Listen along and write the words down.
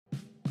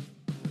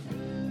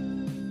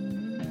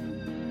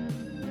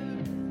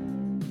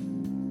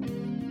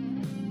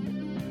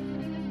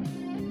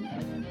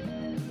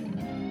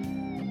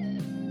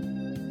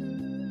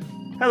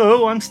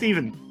Hello, I'm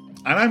Stephen.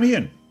 And I'm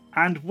Ian.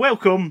 And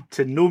welcome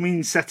to No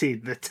Mean City,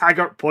 the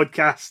Taggart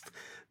podcast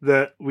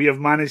that we have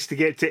managed to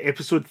get to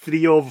episode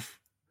 3 of,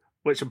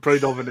 which I'm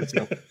proud of in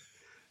itself.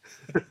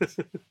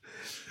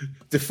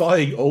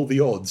 Defying all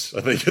the odds,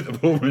 I think, at the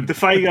moment.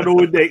 Defying our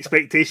own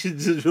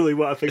expectations is really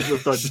what I think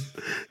we've done.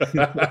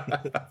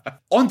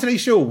 On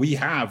today's show, we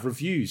have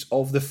reviews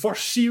of the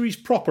first series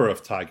proper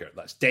of Taggart.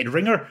 That's Dead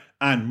Ringer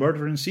and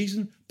Murder in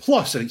Season,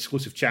 plus an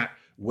exclusive chat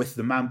with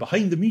the man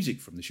behind the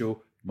music from the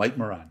show, Mike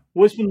Moran.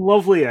 What's been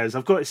lovely is,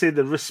 I've got to say,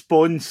 the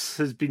response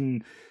has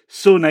been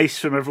so nice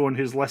from everyone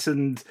who's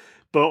listened,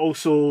 but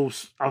also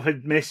I've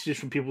had messages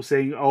from people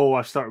saying, oh,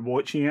 I've started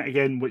watching it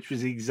again, which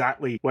was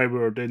exactly why we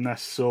were doing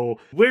this. So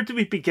where do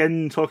we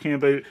begin talking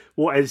about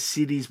what is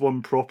Series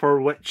 1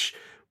 proper, which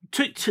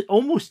took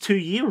almost 2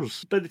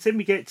 years. By the time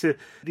we get to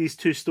these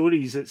two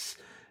stories,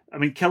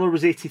 Killer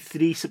was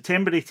 83,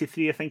 September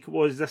 83, I think it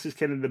was. This is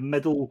kind of the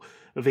middle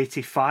of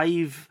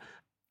 85.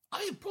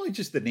 Probably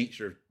just the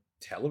nature of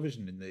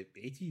television in the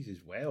 80s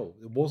as well.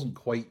 It wasn't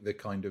quite the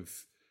kind of,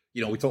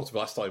 we talked about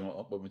last time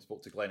when we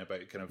spoke to Glenn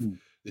about kind of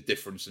the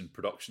difference in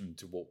production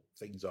to what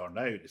things are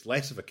now. It's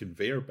less of a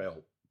conveyor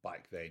belt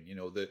back then.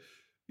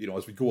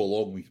 As we go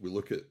along, we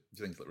look at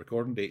things like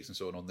recording dates and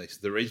so on this.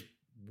 There is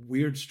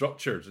weird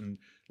structures, and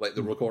like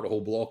they'll record a whole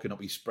block and it'll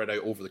be spread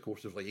out over the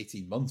course of like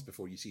 18 months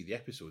before you see the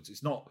episodes.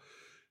 It's not,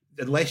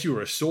 unless you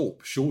were a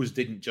soap, shows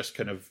didn't just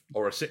kind of,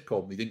 or a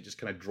sitcom, they didn't just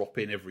kind of drop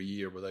in every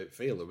year without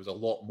fail. There was a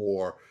lot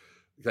more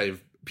kind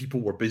of,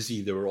 people were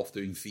busy, they were off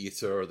doing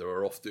theatre, they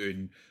were off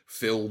doing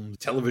film.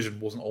 Television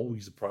wasn't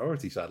always the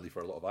priority, sadly,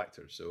 for a lot of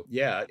actors. So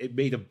yeah, it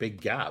made a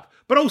big gap.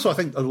 But also I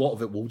think a lot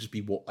of it will just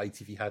be what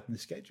ITV had in the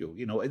schedule.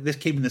 This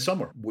came in the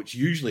summer, which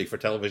usually for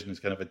television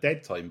is kind of a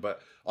dead time,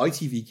 but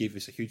ITV gave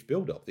us a huge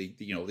build-up. They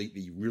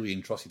really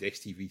entrusted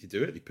STV to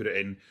do it. They put it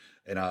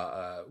in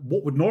a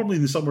what would normally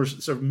in the summer,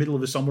 sort of middle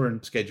of the summer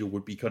schedule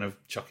would be kind of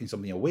chucking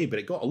something away, but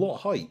it got a lot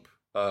of hype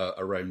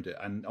around it,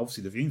 and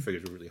obviously the viewing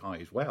figures were really high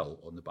as well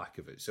on the back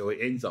of it. So it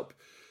ends up,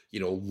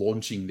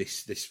 launching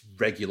this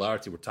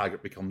regularity where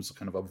Taggart becomes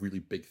kind of a really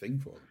big thing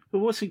for them. But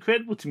what's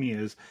incredible to me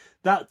is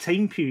that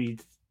time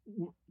period.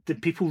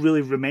 Did people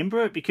really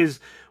remember it? Because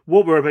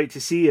what we're about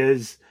to see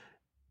is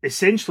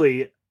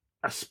essentially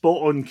a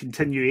spot-on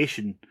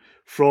continuation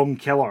from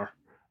Killer.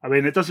 I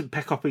mean, it doesn't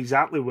pick up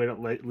exactly where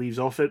it leaves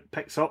off. It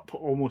picks up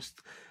almost.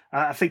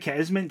 I think it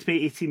is meant to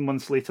be 18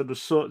 months later.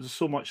 There's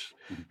so much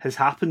has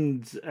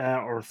happened,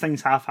 or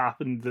things have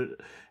happened that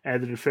they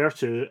refer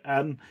to.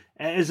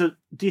 Do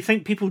you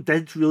think people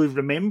did really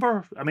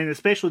remember? I mean,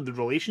 especially the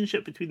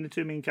relationship between the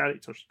two main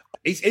characters.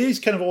 It is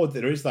kind of odd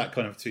that there is that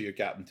kind of 2-year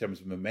gap in terms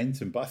of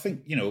momentum. But I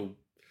think,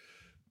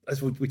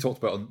 as we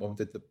talked about when we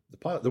did the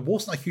pilot, there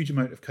wasn't a huge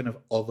amount of kind of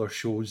other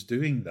shows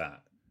doing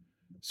that.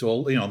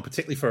 So, and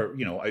particularly for,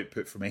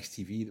 output from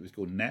STV that was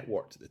going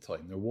networked at the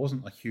time, there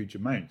wasn't a huge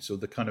amount. So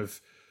the kind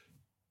of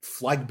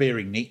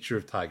flag-bearing nature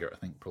of Taggart, I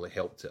think, probably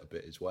helped it a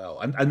bit as well.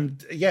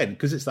 And again,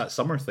 because it's that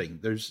summer thing,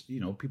 there's,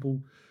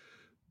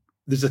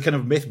 there's a kind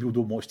of myth people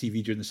don't watch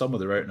TV during the summer,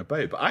 they're out and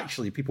about. But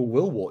actually, people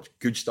will watch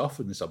good stuff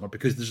in the summer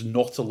because there's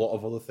not a lot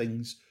of other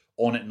things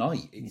on at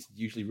night. It's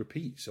usually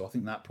repeat. So I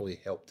think that probably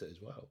helped it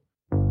as well.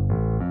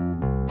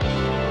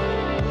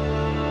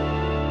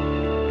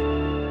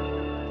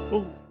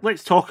 Well,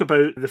 let's talk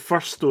about the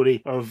first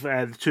story of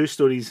the two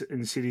stories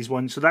in Series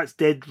 1. So that's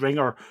Dead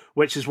Ringer,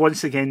 which is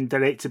once again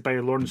directed by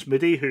Lawrence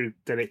Moody, who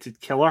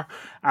directed Killer,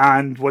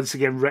 and once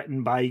again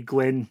written by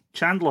Glenn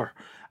Chandler.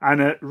 And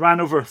it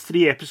ran over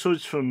 3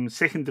 episodes from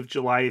 2nd of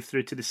July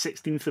through to the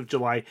 16th of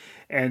July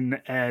in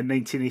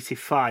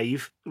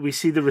 1985. We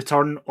see the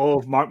return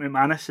of Mark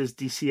McManus as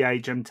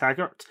DCI Jim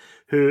Taggart,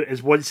 who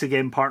is once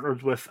again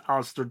partnered with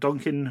Alistair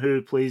Duncan,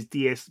 who plays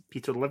DS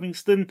Peter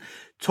Livingston.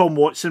 Tom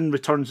Watson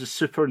returns as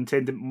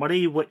Superintendent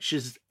Murray, which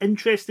is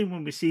interesting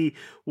when we see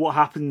what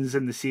happens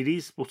in the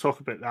series. We'll talk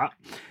about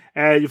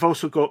that. You've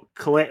also got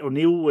Colette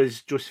O'Neill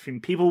as Josephine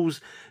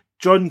Peebles,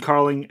 John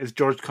Carling as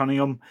George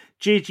Cunningham,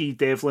 J.G.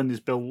 Devlin as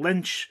Bill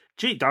Lynch,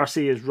 Jake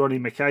Darcy as Ronnie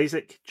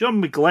McIsaac,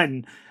 John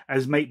McGlynn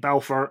as Mike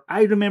Balfour.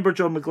 I remember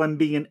John McGlynn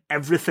being in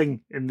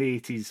everything in the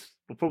 80s.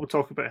 We'll probably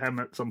talk about him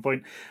at some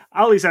point.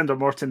 Alexander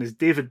Morton as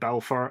David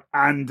Balfour,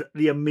 and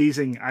the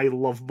amazing, I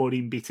love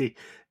Maureen Beattie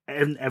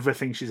in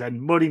everything she's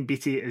in. Maureen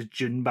Beattie is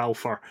June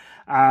Balfour.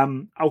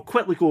 I'll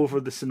quickly go over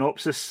the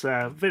synopsis,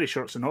 very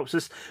short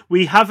synopsis.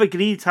 We have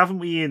agreed, haven't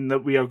we, Ian,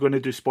 that we are going to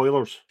do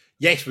spoilers?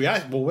 Yes, we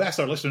asked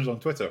our listeners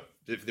on Twitter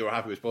if they were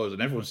happy with spoilers,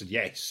 and everyone said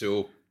yes.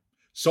 So,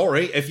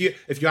 sorry, if you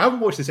haven't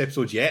watched this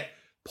episode yet,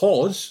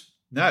 pause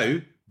now,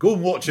 go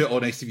and watch it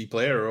on STV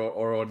Player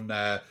or on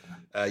UK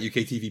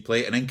TV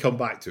Play, and then come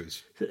back to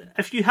us.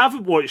 If you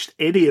haven't watched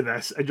any of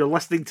this and you're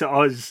listening to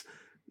us,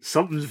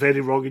 something's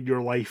very wrong in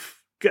your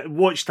life.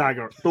 Watch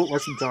Taggart. Don't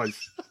listen to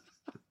us.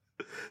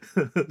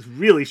 It's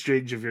really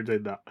strange if you're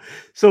doing that.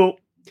 So,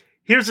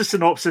 here's a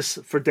synopsis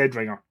for Dead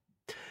Ringer.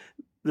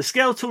 The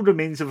skeletal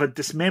remains of a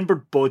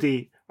dismembered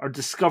body are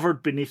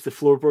discovered beneath the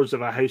floorboards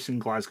of a house in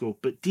Glasgow,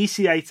 but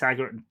DCI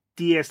Taggart and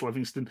D.S.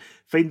 Livingston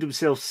find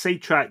themselves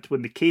sidetracked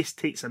when the case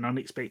takes an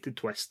unexpected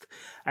twist.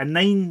 A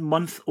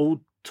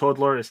 9-month-old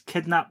toddler is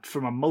kidnapped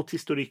from a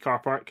multi-storey car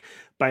park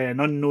by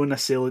an unknown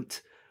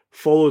assailant,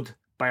 followed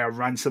by a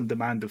ransom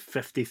demand of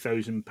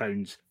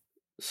 £50,000.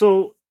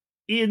 So,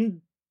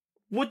 Ian,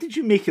 what did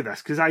you make of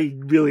this? Because I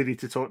really need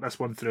to talk this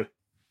one through.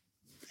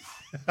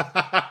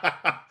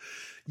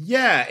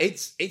 Yeah,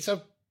 it's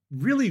a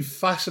really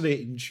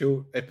fascinating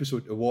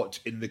episode to watch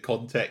in the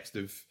context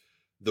of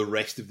the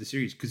rest of the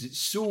series, because it's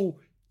so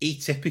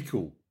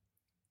atypical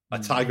a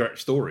Taggart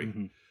story.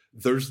 Mm-hmm.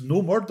 There's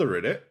no murder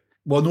in it.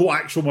 Well, no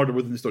actual murder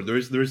within the story. There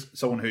is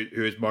someone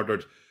who is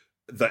murdered.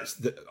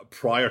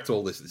 Prior to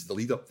all this. It's the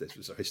lead up to this. It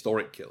was a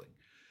historic killing,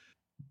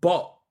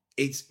 but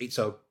it's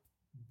a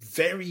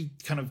very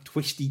kind of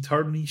twisty,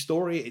 turny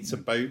story. It's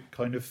about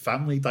kind of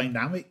family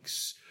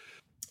dynamics.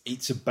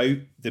 It's about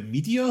the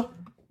media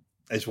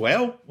as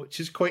well, which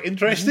is quite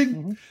interesting.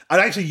 Mm-hmm.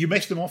 And actually, you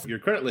missed them off your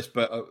credit list,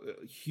 but a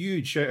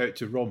huge shout out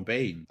to Ron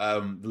Bain,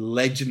 the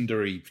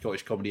legendary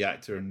Scottish comedy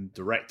actor and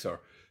director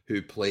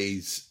who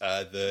plays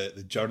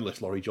the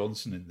journalist Laurie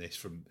Johnson in this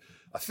from,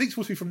 I think it's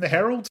supposed to be from the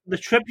Herald? The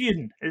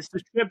Tribune. It's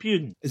the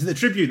Tribune. Is it the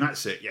Tribune?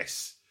 That's it,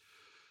 yes.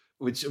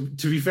 Which,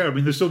 to be fair, I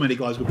mean, there's so many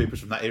Glasgow papers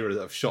from that era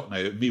that have shot now.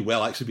 It may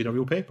well actually been a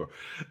real paper.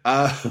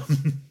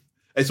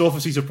 Its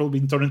offices have probably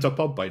been turned into a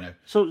pub by now.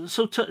 So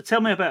tell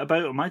me a bit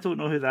about him. I don't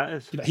know who that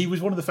is. He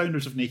was one of the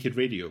founders of Naked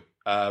Radio.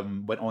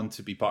 Went on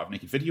to be part of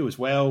Naked Video as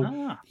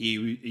well.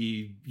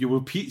 He you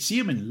will see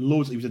him in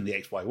loads. He was in the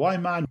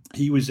XYY Man.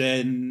 He was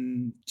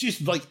in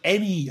just like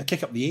a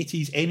kick up the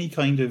 80s, any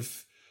kind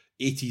of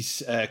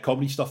 80s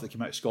comedy stuff that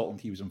came out of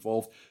Scotland. He was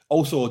involved.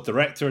 Also a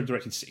director,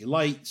 directed City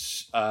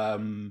Lights.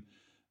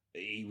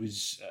 He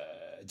was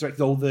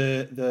directed all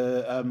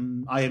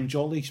the I Am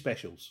Jolly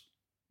specials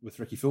with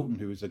Ricky Fulton,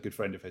 who was a good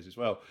friend of his as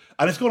well.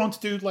 And it's gone on to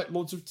do like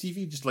loads of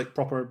TV, just like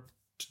proper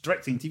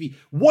directing TV.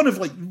 One of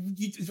like,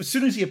 as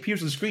soon as he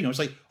appears on the screen, I was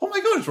like, oh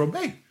my God, it's Ron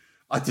Bain.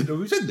 I didn't know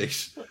he was in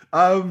this.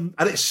 And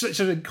it's such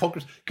an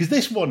incongruous, because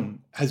this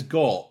one has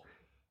got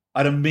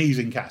an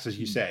amazing cast, as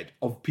you said,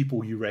 of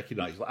people you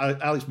recognise. Like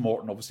Alex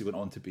Morton obviously went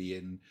on to be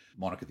in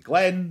Monarch of the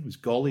Glen, was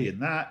Golly in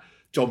that.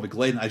 John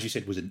McGlynn, as you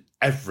said, was in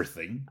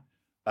everything.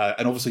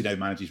 And obviously now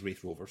manages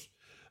Wraith Rovers.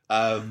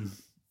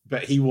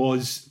 But he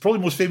was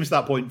probably most famous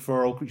at that point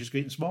for All Creatures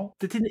Great and Small.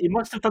 He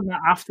must have done that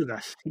after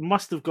this. He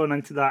must have gone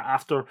into that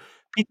after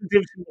Peter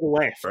Davison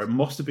left. It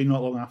must have been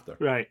not long after.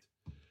 Right.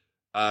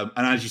 And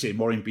as you say,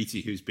 Maureen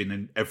Beattie, who's been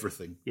in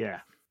everything. Yeah.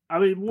 I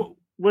mean,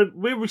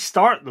 where we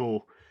start,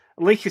 though,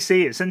 like you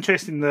say, it's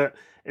interesting that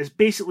it's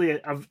basically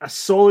a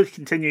solid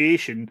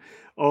continuation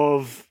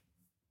of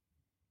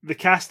the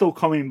cast all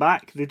coming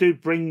back. They do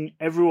bring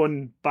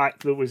everyone back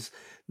that was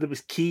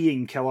key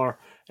in Killer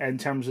in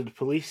terms of the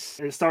police.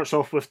 It starts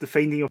off with the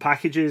finding of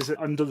packages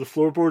under the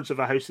floorboards of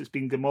a house that's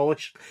being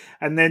demolished,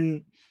 and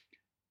then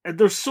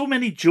there's so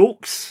many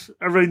jokes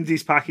around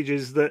these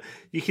packages that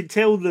you can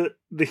tell that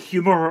the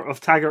humour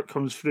of Taggart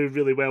comes through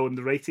really well in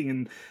the writing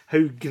and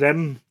how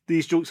grim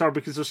these jokes are,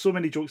 because there's so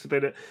many jokes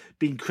about it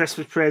being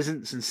Christmas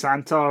presents and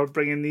Santa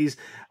bringing these,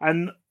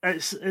 and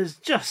it's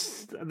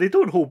just, they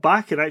don't hold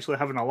back in actually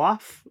having a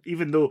laugh,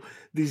 even though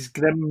these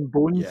grim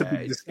bones have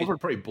been discovered.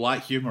 It's pretty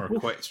black humour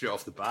quite straight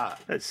off the bat.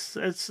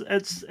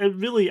 It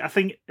really, I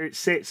think it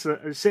sets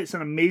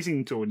an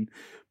amazing tone,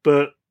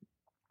 but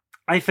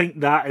I think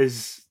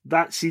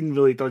that scene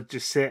really does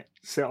just set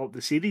up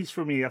the series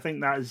for me. I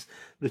think that is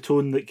the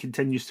tone that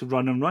continues to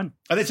run and run.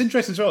 And it's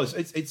interesting as well.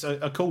 It's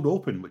a cold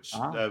open, which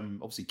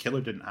obviously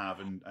Killer didn't have,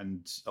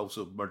 and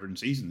also Murder in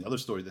Season. The other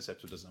story this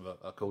episode doesn't have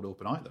a cold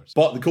open either.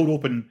 But the cold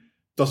open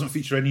doesn't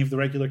feature any of the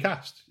regular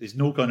cast. There's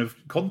no kind of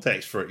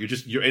context for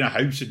it. You're in a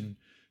house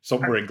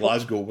somewhere in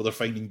Glasgow where they're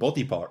finding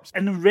body parts.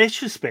 And in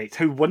retrospect,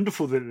 how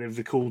wonderful that they have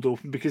the cold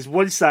open, because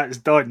once that's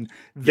done,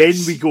 then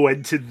we go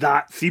into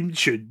that theme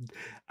tune.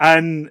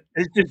 And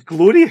it's just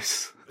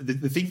glorious.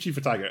 The theme tune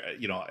for Taggart,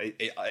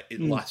 it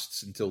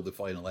lasts until the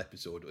final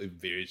episode in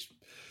various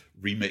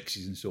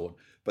remixes and so on.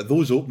 But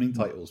those opening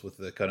titles with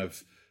the kind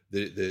of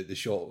the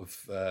shot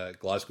of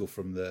Glasgow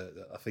from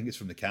I think it's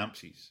from the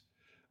Campsies,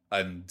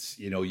 and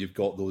you've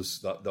got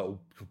that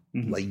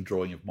line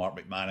drawing of Mark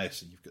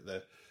McManus, and you've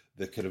got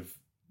the kind of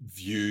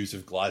views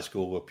of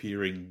Glasgow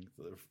appearing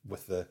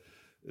with the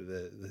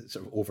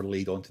sort of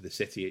overlaid onto the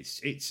city.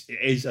 It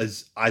is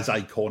as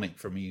iconic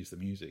for me as the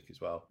music as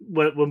well.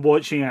 When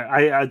watching it,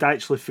 I'd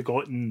actually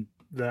forgotten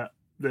that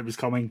it was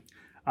coming,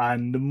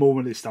 and the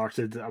moment it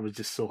started, I was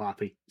just so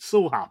happy.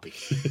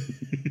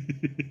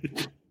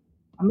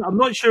 I'm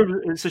not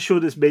sure it's a show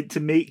that's meant to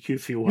make you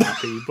feel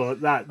happy,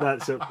 but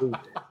that's it.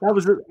 That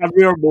was a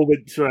rare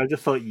moment where I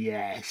just thought,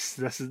 yes,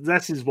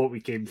 this is what we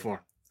came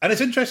for. And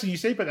it's interesting you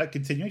say about that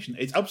continuation.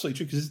 It's absolutely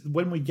true, because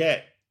when we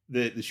get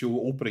the show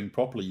opening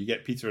properly, you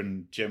get Peter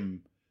and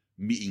Jim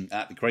meeting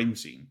at the crime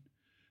scene,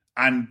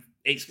 and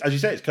it's, as you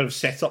say, it's kind of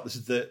set up. This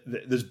is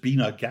there's been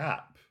a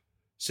gap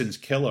since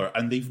Killer,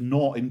 and they've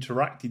not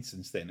interacted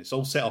since then. It's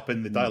all set up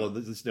in the dialogue.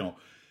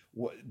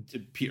 what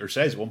Peter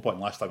says at one point,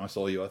 last time I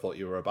saw you, I thought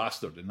you were a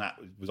bastard, and that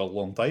was a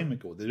long time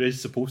ago. There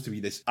is supposed to be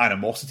this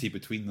animosity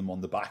between them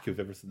on the back of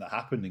everything that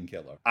happened in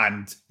Killer.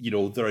 And,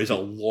 there is a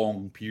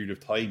long period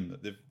of time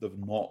that they've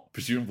not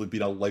presumably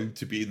been allowed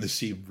to be in the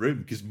same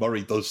room, because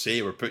Murray does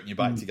say, we're putting you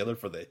back together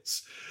for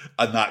this.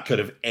 And that kind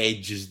of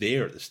edge is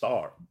there at the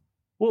start.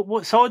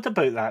 What's odd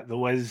about that,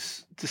 though,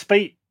 is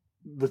despite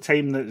the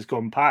time that has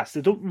gone past,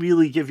 they don't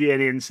really give you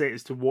any insight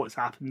as to what's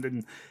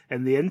happened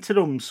in the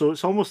interim. So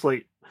it's almost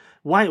like,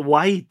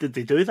 why did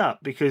they do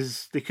that?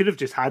 Because they could have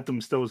just had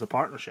them still as a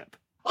partnership.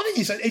 I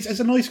think it's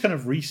a nice kind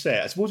of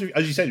reset. I suppose,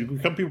 as you said,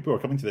 people are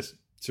coming to this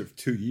sort of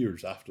 2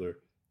 years after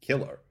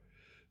Killer.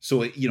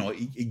 So,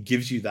 it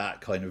gives you that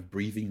kind of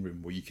breathing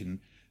room where you can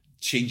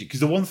change it.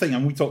 Because the one thing,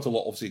 and we talked a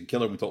lot, obviously, in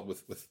Killer, and we talked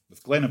with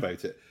Glenn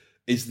about it,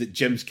 is that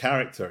Jim's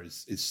character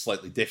is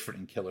slightly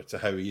different in Killer to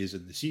how he is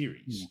in the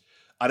series.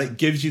 And it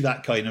gives you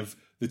that kind of,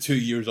 the 2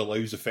 years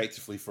allows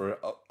effectively for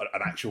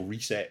an actual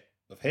reset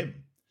of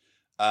him.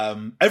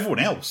 Everyone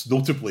else,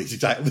 notably, is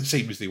exactly the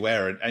same as they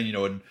were.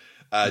 And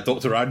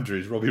Dr.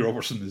 Andrews, Robbie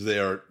Robertson, is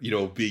there,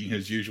 being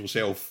his usual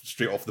self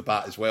straight off the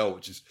bat as well,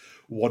 which is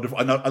wonderful.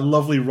 And a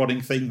lovely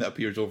running thing that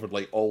appears over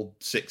like all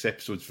 6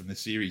 episodes from this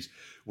series,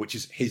 which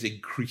is his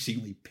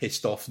increasingly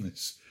pissed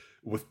offness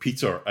with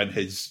Peter and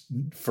his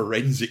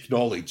forensic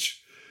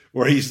knowledge,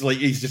 where he's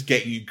just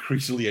getting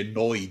increasingly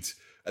annoyed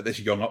at this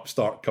young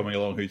upstart coming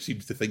along who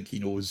seems to think he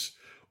knows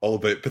all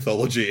about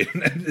pathology.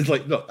 And it's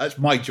like, no, that's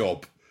my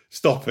job.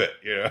 Stop it,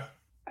 yeah.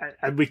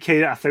 And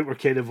I think we're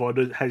kind of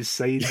on his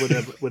side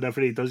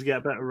whenever he does get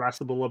a bit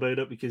irascible about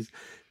it, because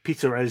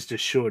Peter is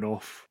just showing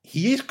off.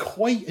 He is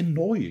quite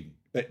annoying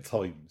at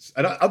times.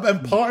 And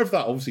part of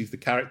that, obviously, is the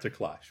character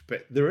clash.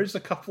 But there is a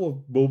couple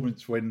of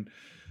moments when,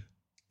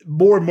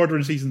 more in Murder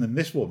in Season than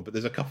this one, but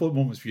there's a couple of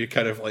moments where you're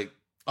kind of like,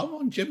 I'm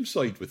on Jim's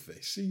side with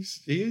this.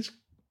 He is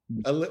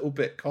a little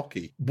bit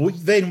cocky.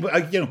 But then,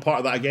 part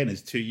of that, again,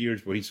 is 2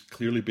 years where he's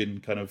clearly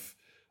been kind of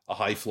a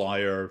high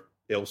flyer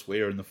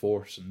elsewhere in the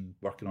force and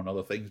working on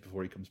other things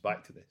before he comes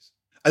back to this.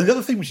 And the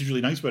other thing which is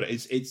really nice about it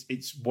is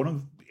it's one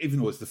of, even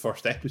though it's the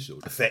first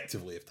episode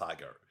effectively of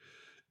Taggart,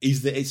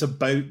 is that it's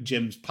about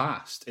Jim's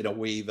past in a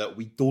way that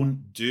we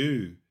don't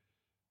do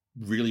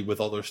really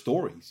with other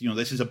stories.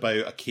 This is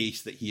about a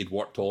case that he had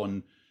worked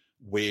on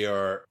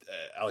where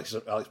Alex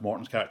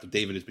Morton's character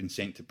David has been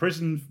sent to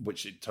prison,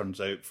 which it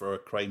turns out for a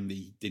crime that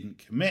he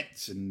didn't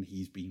commit, and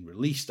he's been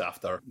released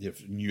after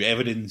there's new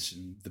evidence,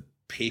 and the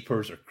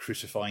papers are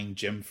crucifying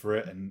Jim for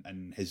it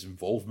and his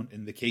involvement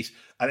in the case.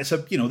 And it's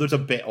there's a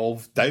bit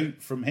of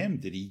doubt from him.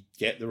 Did he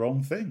get the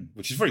wrong thing?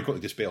 Which is very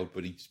quickly dispelled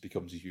when he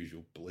becomes his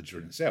usual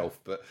belligerent self.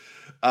 But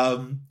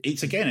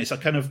it's a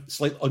kind of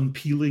slight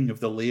unpeeling of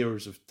the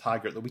layers of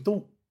Taggart that we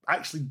don't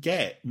actually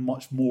get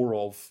much more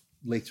of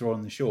later on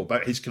in the show,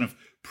 about his kind of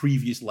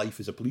previous life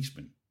as a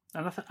policeman.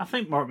 And I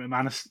think Mark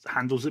McManus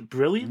handles it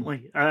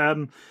brilliantly.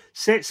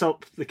 Sets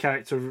up the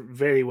character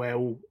very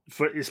well,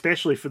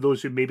 especially for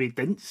those who maybe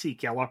didn't see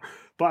Killer.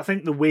 But I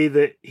think the way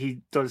that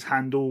he does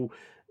handle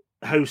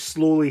how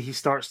slowly he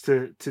starts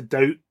to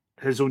doubt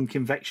his own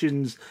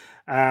convictions,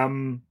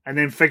 and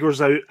then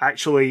figures out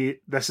actually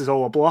this is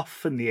all a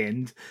bluff in the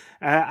end.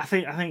 I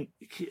think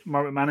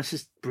Mark McManus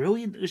is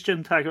brilliant as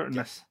Jim Taggart in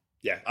this.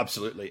 Yeah,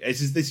 absolutely. It's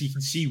just this, you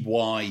can see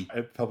why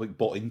the public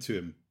bought into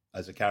him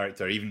as a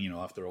character, even,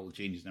 after all the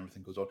changes and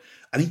everything goes on.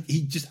 And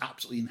he just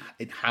absolutely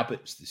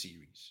inhabits the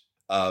series.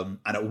 And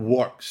it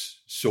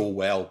works so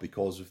well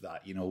because of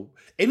that, In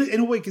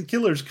a way,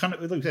 Killer's kind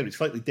of, like I said, it's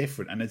slightly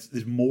different, and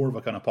there's more of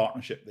a kind of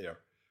partnership there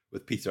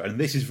with Peter. And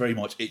this is very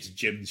much, it's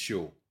Jim's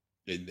show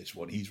in this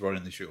one. He's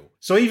running the show.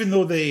 So even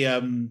though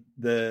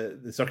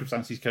the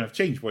circumstances kind of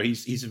change, where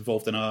he's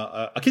involved in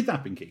a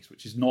kidnapping case,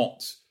 which is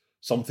not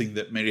something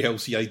that Mary Hill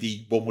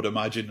CID, one would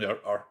imagine,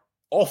 are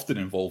often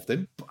involved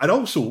in. And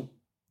also,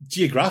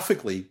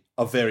 geographically,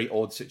 a very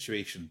odd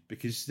situation,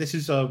 because this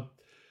is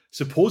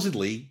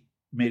supposedly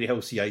Mary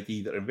Hill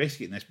CID that are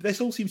investigating this, but this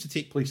all seems to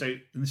take place out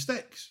in the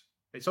sticks.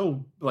 It's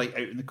all like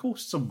out in the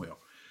coast somewhere.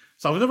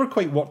 So I've never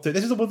quite worked out.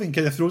 This is the one thing that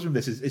kind of throws me in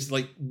this is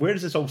like, where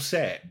is this all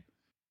set?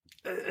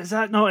 Is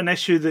that not an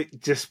issue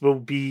that just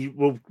will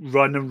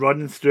run and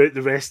run throughout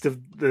the rest of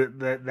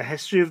the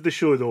history of the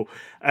show, though?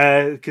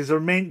 Because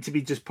they're meant to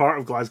be just part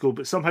of Glasgow,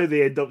 but somehow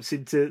they end up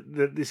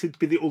they seem to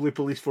be the only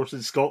police force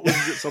in Scotland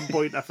at some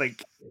point, I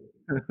think.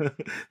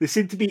 They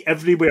seem to be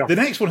everywhere. The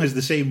next one is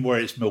the same, where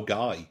it's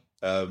Milgai.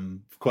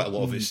 Quite a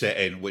lot of it's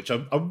set in, which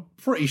I'm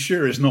pretty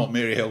sure is not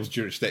Mary Hill's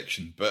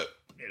jurisdiction, but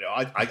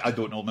I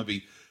don't know.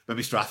 Maybe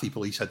Strathy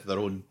police had their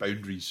own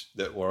boundaries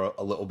that were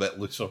a little bit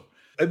looser.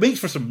 It makes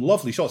for some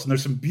lovely shots, and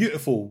there's some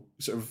beautiful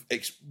sort of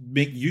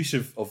make use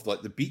of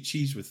like the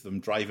beaches with them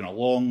driving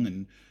along,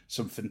 and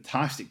some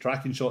fantastic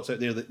tracking shots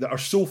out there that are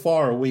so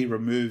far away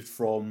removed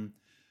from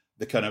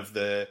the kind of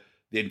the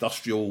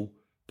industrial,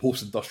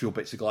 post-industrial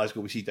bits of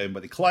Glasgow we see down by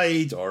the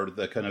Clyde, or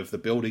the kind of the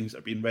buildings that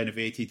are being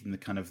renovated, and the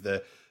kind of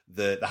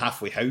the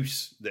halfway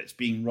house that's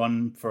being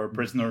run for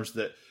prisoners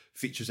that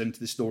features into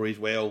the story as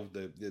well.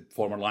 The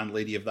former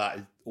landlady of that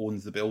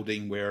owns the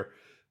building where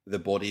the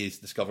body is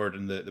discovered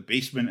in the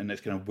basement, and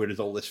it's kind of, where does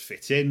all this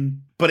fit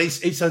in? But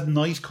it's a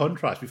nice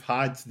contrast. We've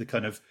had the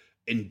kind of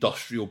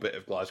industrial bit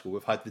of Glasgow,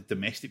 we've had the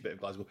domestic bit of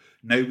Glasgow.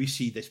 Now we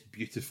see this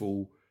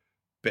beautiful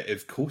bit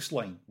of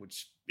coastline,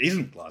 which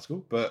isn't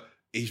Glasgow, but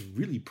is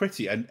really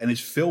pretty, and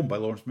is filmed by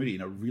Lawrence Moody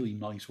in a really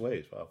nice way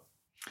as well.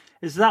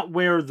 Is that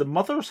where the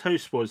mother's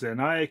house was then?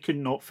 I could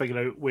not figure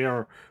out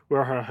where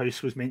her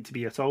house was meant to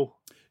be at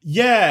all.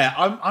 Yeah,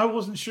 I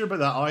wasn't sure about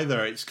that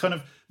either. It's kind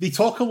of, they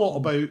talk a lot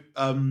about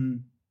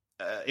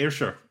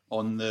Ayrshire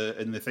in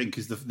the thing,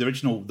 because the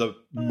original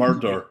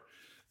murder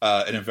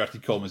in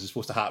inverted commas is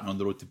supposed to happen on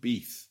the road to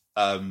Beath,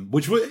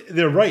 which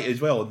they're right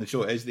as well in the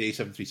show. It is the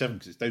A737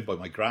 because it's down by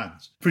my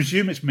grand's.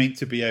 Presume it's meant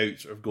to be out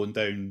sort of going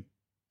down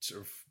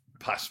sort of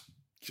past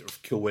sort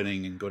of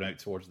Kilwinning and going out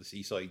towards the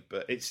seaside,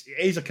 but it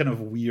is a kind of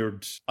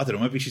weird, I don't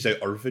know, maybe she's out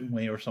Irvine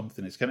way or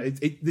something. It's kind of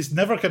it's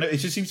never kind of, it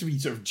just seems to be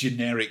sort of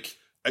generic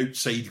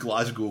outside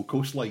Glasgow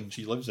coastline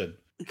she lives in.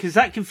 Because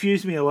that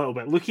confused me a little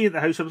bit. Looking at the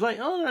house, I was like,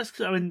 oh,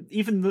 that's... I mean,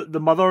 even the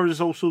mother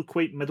is also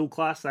quite middle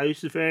class. The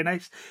house is very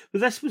nice.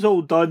 But this was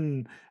all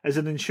done as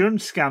an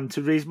insurance scam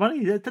to raise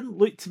money. It didn't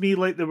look to me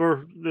like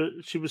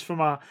she was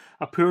from a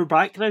poor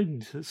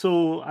background.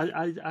 So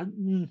I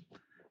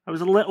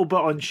was a little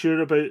bit unsure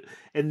about,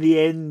 in the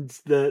end,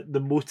 the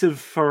motive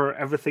for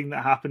everything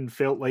that happened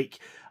felt like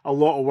a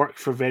lot of work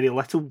for very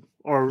little.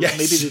 Or yes.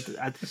 Maybe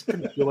I just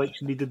didn't feel like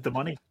she needed the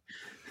money.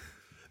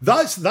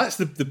 That's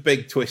the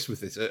big twist with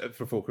this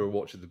for folk who are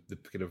watching, the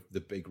kind of the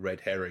big red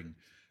herring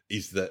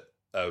is that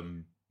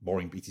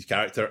Maureen Beatty's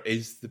character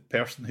is the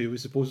person who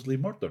was supposedly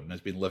murdered and has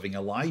been living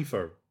a lie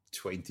for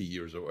 20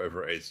 years or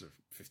whatever it is, or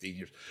 15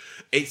 years.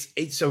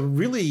 It's a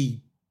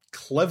really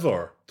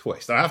clever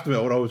twist. I have to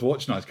admit, when I was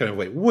watching, I was kind of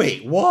like,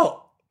 wait,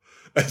 what?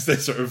 As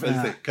this as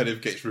it kind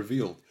of gets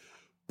revealed,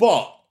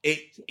 but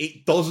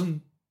it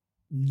doesn't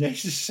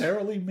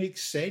necessarily make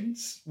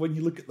sense when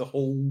you look at the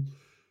whole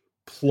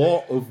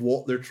plot of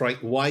what they're trying,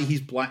 why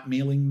he's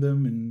blackmailing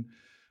them, and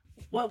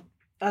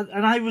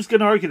I was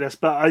going to argue this,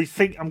 but I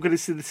think I'm going to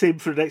say the same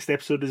for the next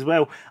episode as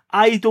well.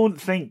 I don't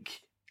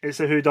think it's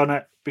a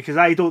whodunit, because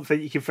I don't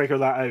think you can figure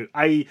that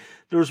out.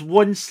 There's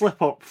one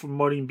slip up from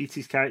Maureen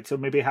Beatty's character,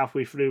 maybe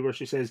halfway through, where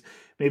she says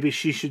maybe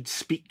she should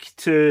speak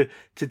to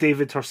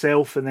David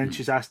herself, and then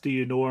she's asked, "Do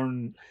you know her?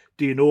 And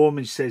do you know him?"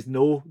 And she says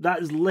no.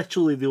 That is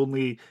literally the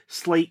only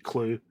slight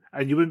clue,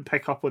 and you wouldn't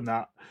pick up on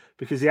that,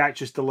 because the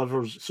actress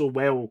delivers so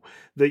well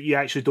that you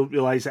actually don't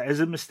realise it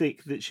is a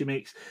mistake that she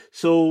makes.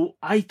 So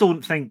I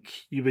don't think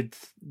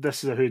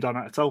this is a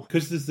whodunit at all.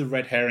 Because there's the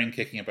red herring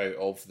kicking about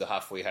of the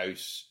halfway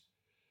house,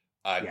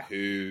 and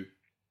who's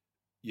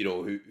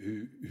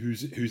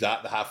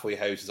at the halfway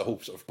house. There's a whole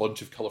sort of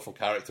bunch of colourful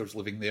characters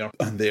living there,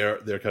 and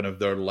their kind of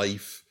their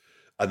life.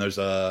 And there's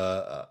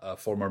a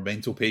former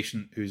mental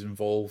patient who's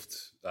involved.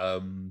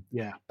 And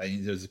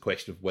there's a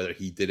question of whether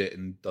he did it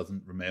and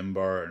doesn't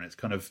remember, and it's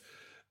kind of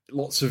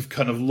lots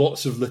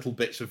of little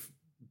bits of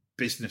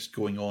business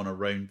going on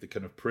around the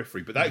kind of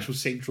periphery. But the actual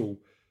central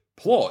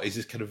plot is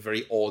this kind of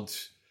very odd,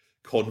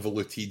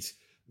 convoluted,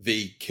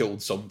 they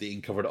killed somebody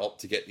and covered it up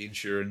to get the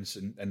insurance,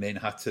 and then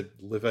had to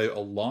live out a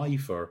lie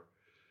for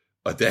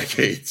a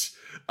decade.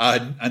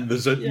 And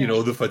there's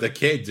they've had a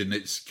kid, and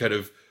it's kind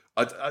of,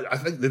 I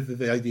think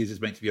the idea is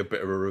it's meant to be a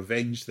bit of a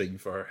revenge thing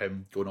for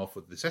him going off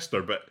with the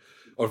sister,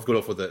 or going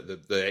off with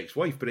the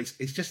ex-wife. But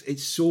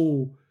it's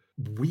so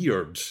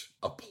weird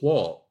a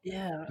plot.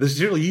 Yeah, this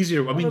is really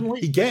easier. I mean,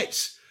 he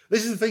gets,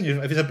 this is the thing,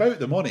 if it's about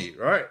the money,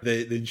 right,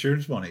 the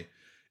insurance money,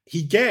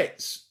 he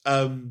gets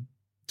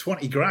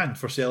 20 grand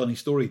for selling his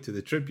story to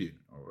the Tribune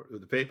or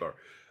the paper,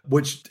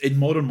 which in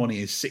modern money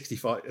is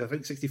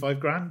 65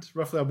 grand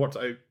roughly. I worked it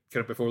out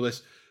kind of before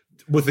this.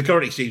 With the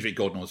current exchange rate,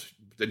 God knows,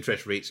 the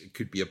interest rates, it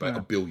could be about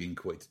 £1 billion,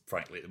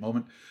 frankly, at the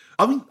moment.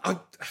 I mean,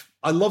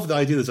 I love the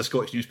idea there's a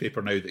Scottish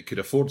newspaper now that could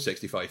afford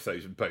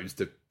 £65,000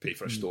 to pay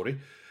for a story.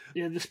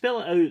 Yeah, they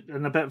spell it out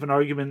in a bit of an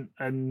argument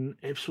in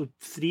episode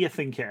 3, I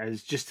think it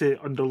is, just to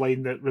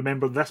underline that,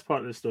 remember this part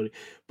of the story.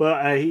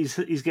 But he's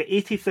got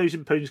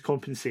 £80,000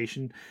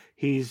 compensation.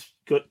 He's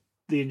got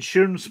the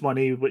insurance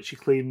money, which he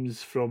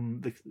claims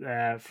from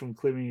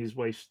claiming his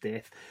wife's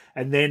death,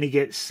 and then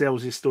he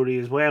sells his story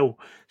as well.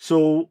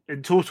 So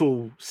in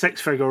total, 6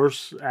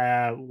 figures,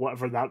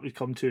 whatever that would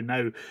come to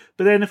now.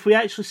 But then if we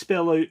actually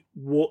spell out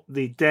what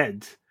they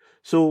did,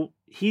 so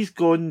he's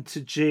gone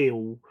to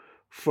jail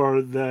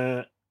for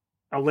the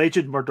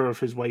alleged murder of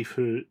his wife,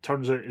 who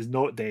turns out is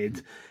not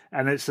dead,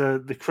 and it's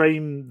the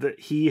crime that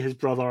he, his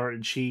brother,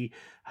 and she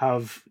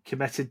have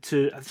committed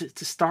to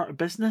start a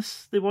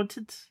business they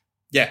wanted.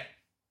 Yeah.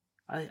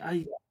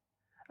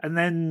 And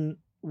then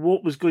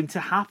what was going to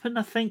happen,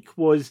 I think,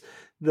 was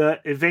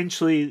that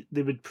eventually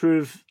they would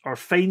prove or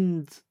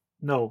find.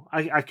 No,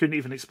 I couldn't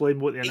even explain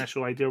what the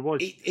initial idea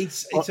was.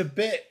 It's a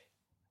bit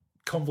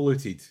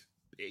convoluted,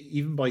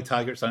 even by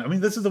Taggart standards. I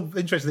mean, this is the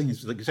interesting thing.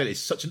 Is, like I said, it's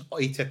such an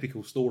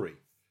atypical story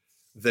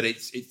that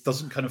it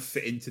doesn't kind of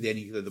fit into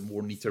any of the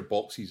more neater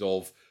boxes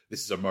of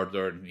this is a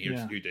murder and here's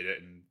who did it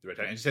and the red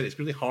herring. As I said, it's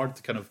really hard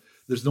to kind of,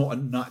 there's not a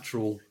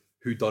natural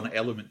whodunit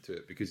element to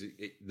it, because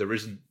there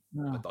isn't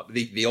No.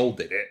 They all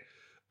did it,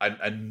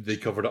 and they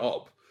covered it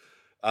up.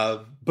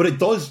 But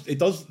it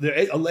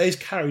is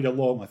carried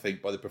along, I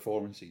think, by the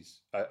performances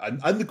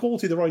and the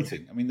quality of the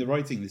writing. I mean, the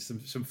writing, there's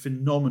some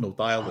phenomenal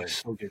dialogue.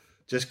 So good.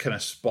 Just kind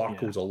of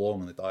sparkles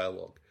along in the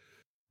dialogue.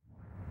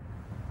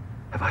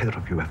 Have either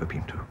of you ever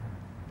been to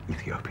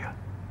Ethiopia?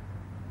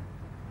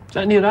 Is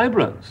that near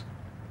Ibrox?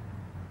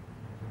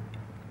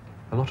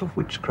 A lot of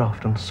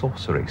witchcraft and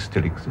sorcery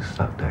still exists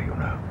out there, you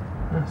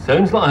know.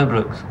 Sounds like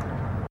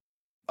Ibrox.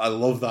 I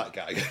love that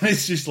guy.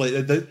 It's just like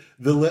the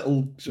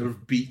little sort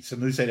of beats,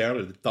 and as I said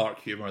earlier, the dark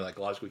humour, that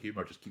Glasgow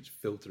humour just keeps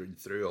filtering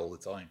through all the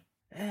time.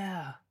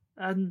 Yeah,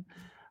 and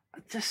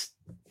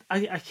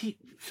I keep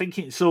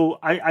thinking. So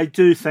I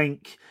do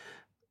think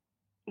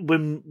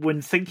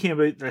when thinking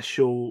about this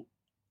show,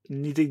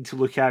 needing to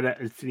look at it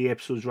as 3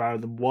 episodes rather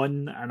than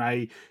 1, and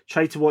I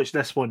tried to watch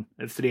this one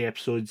at 3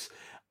 episodes,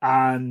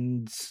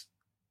 and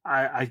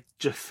I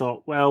just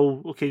thought,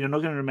 well, okay, you're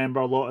not going to remember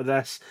a lot of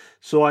this,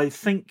 so I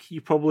think you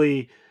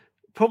probably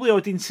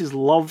audiences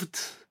loved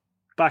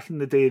back in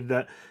the day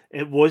that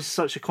it was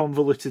such a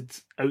convoluted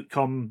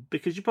outcome,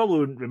 because you probably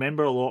wouldn't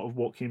remember a lot of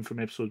what came from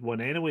episode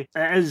 1 anyway.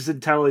 It is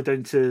entirely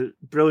down to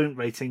brilliant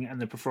writing and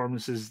the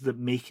performances that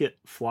make it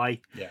fly.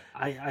 Yeah,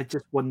 I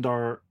just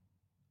wonder,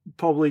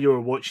 probably you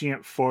were watching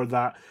it for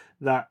that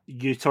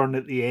U-turn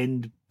at the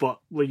end, but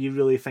were you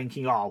really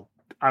thinking, oh,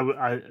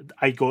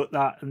 I got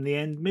that in the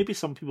end? Maybe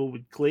some people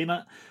would claim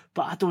it,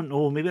 but I don't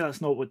know. Maybe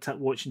that's not what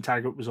watching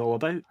Taggart was all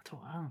about. I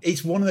don't know.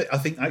 It's one of the, I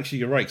think actually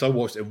you're right, because I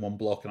watched it in one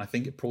block, and I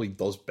think it probably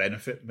does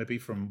benefit maybe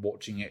from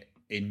watching it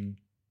in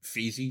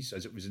phases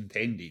as it was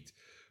intended,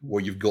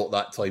 where you've got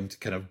that time to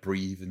kind of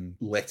breathe and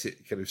let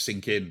it kind of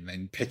sink in and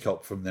then pick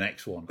up from the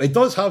next one. It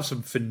does have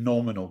some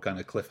phenomenal kind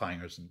of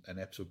cliffhangers and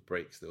episode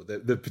breaks, though.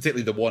 The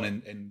particularly the one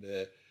in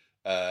the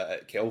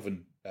at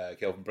Kelvin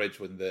Bridge,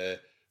 when the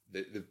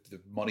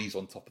money's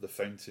on top of the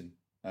fountain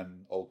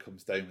and all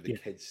comes down when the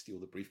kids steal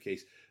the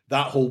briefcase.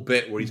 That whole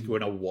bit where he's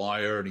going a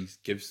wire and he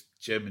gives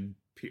Jim and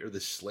Peter the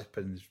slip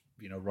and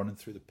running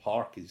through the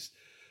park is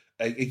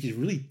a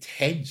really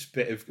tense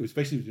bit of,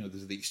 especially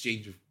there's the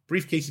exchange of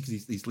briefcases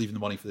because he's leaving the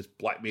money for this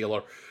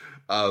blackmailer,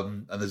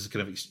 and there's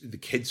kind of the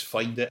kids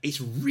find it. It's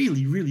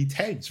really, really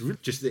tense.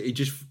 It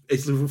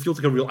feels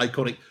like a real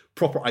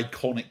proper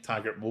iconic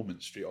Taggart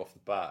moment straight off the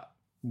bat.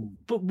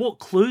 But what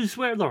clues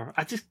were there?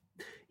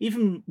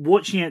 Even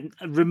watching it,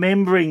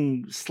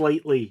 remembering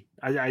slightly,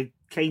 I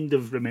kind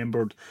of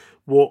remembered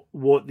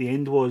what the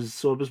end was.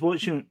 So I was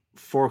watching it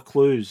for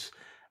clues.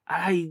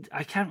 I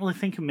can't really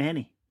think of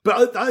many.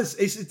 But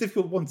it's a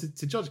difficult one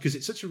to judge because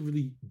it's such a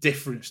really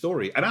different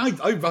story. And I have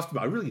to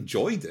admit, I really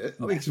enjoyed it.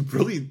 I think it's a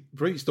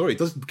brilliant story. It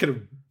does kind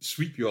of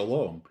sweep you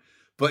along.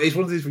 But it's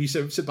one of those where you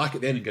sit back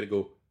at the end and kind of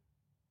go,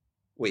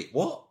 wait,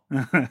 what?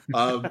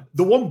 The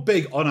one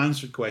big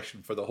unanswered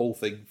question for the whole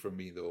thing from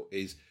me, though,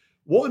 is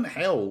what in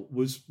hell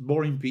was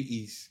Maureen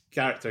Beattie's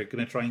character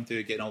going to try and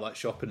do getting all that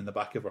shopping in the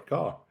back of her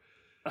car?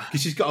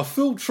 Because she's got a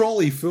full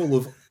trolley full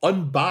of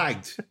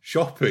unbagged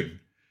shopping.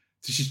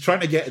 So she's trying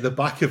to get to the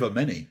back of a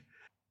Mini.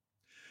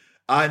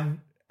 And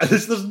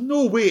there's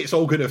no way it's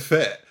all going to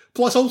fit.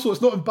 Plus, also,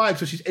 it's not in bags,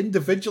 so she's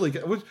individually...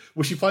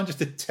 Was she planning just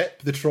to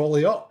tip the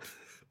trolley up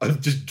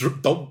and just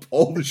dump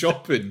all the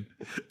shopping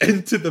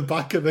into the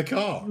back of the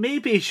car?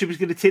 Maybe she was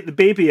going to take the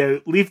baby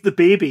out, leave the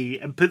baby,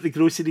 and put the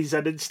groceries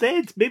in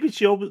instead. Maybe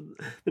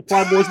the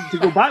plan wasn't to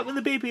go back with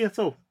the baby at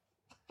all.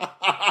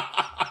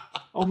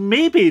 Or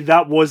maybe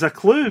that was a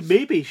clue.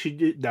 Maybe she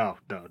did. No.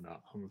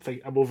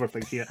 I'm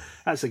overthinking it.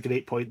 That's a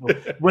great point, though.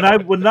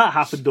 When that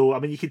happened, though, I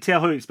mean, you can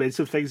tell how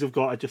expensive things have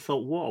got. I just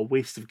thought, what a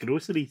waste of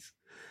groceries.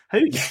 How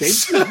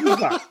expensive is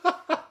that?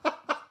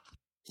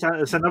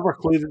 It's another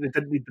clue that they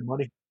didn't need the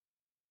money.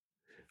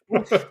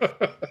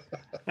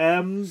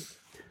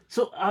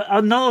 So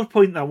another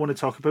point that I want to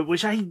talk about,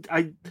 which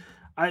I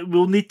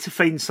will need to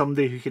find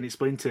somebody who can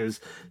explain to us.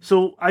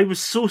 So I was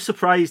so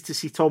surprised to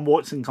see Tom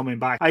Watson coming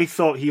back. I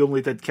thought he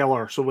only did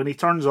Killer. So when he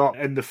turns up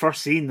in the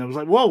first scene, I was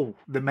like, whoa,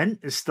 the Mint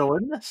is still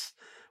in this.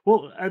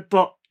 Well,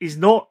 but he's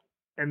not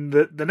in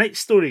the next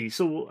story.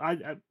 So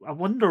I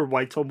wonder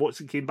why Tom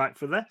Watson came back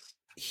for this.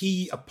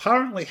 He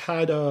apparently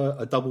had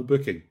a double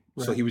booking.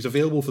 Right. So he was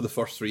available for the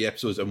first 3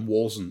 episodes and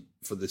wasn't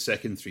for the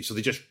second 3. So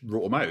they just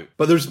wrote him out.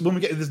 But there's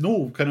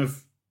no kind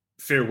of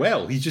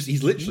farewell. He's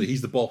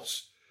the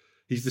boss.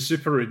 He's the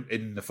super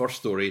in the first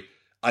story,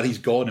 and he's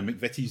gone, and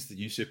McVitie's the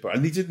new super.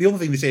 And the only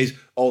thing they say is,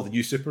 oh, the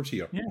new super's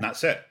here, and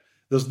that's it.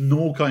 There's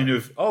no kind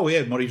of, oh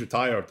yeah, Murray's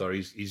retired, or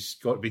he's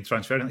been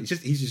transferred.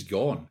 He's just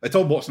gone.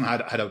 Tom Watson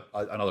had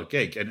another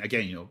gig, and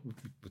again,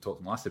 we talked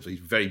in the last episode. He's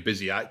a very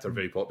busy actor,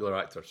 very popular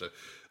actor. So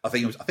I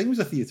think it was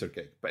a theatre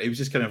gig, but it was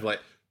just kind of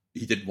like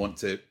he didn't want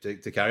to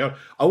carry on.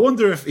 I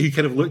wonder if he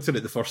kind of looked at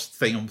it the first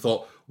thing and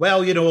thought,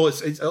 well,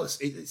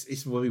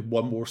 it's maybe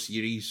one more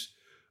series.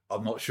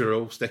 I'm not sure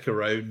I'll stick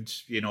around.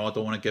 I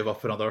don't want to give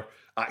up another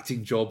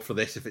acting job for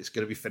this if it's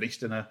going to be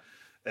finished at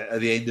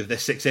the end of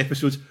this 6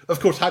 episodes. Of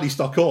course, had he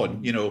stuck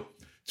on,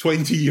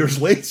 20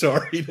 years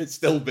later, he'd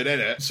still been in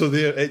it. So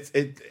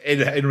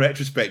in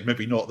retrospect,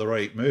 maybe not the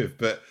right move.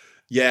 But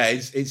Yeah,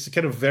 it's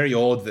kind of very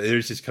odd that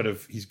there's this kind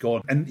of, he's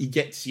gone, and you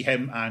get to see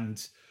him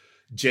and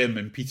Jim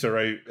and Peter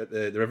out at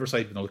the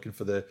riverside when they're looking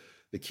for the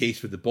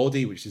case with the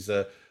body, which is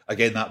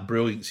again that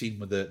brilliant scene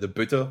with the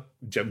Buddha.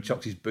 Jim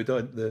chucks his Buddha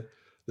into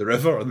the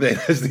river, and then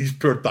as these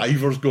poor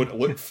divers go to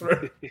look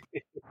through.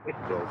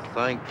 Well,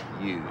 thank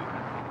you.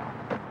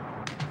 What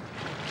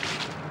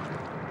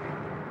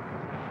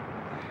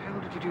the hell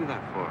did you do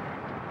that for?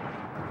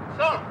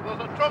 Sir,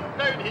 there's a trunk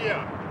down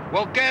here.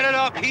 Well, get it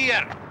up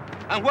here.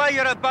 And while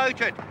you're about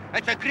it,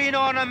 it's a green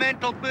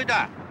ornamental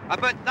Buddha,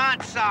 about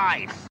that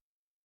size.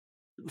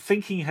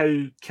 Thinking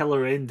how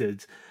Killer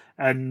ended,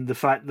 and the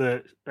fact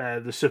that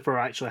the Super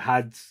actually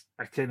had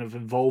a kind of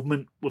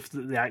involvement with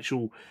the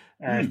actual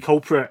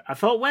culprit, I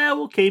thought,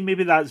 well, okay,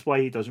 maybe that's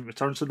why he doesn't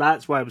return. So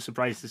that's why I was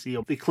surprised to see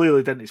him. They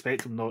clearly didn't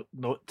expect him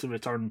not to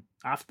return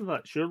after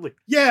that, surely.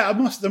 Yeah,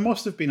 there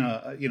must have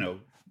been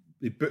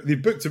they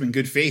booked him in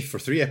good faith for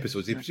 3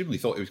 episodes. They presumably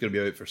thought he was going to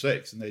be out for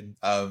 6, and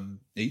then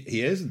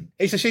he isn't.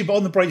 It's a shame, but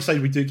on the bright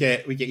side, we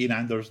get Ian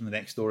Anders in the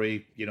next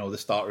story. The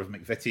starter of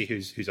McVitie,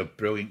 who's a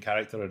brilliant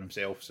character in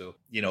himself. So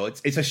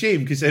it's a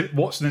shame because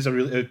Watson is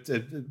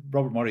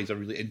Robert Murray is a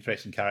really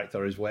interesting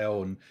character as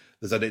well, and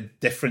there's a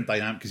different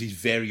dynamic because he's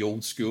very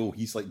old school.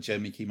 He's like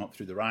Jim, he came up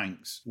through the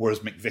ranks, whereas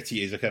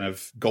McVitie is a kind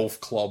of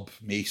golf club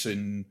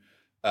mason.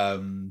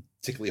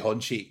 Particularly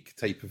handshake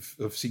type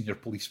of senior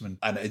policeman,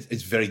 and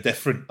it's very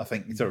different, I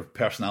think, sort of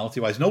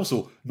personality-wise, and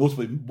also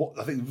notably, what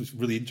I think was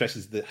really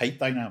interesting is the height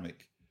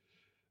dynamic.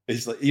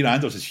 Is like Ian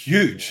Anders is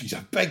huge; he's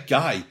a big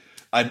guy,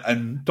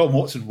 and Tom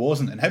Watson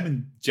wasn't, and him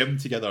and Jim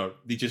together,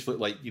 they just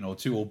look like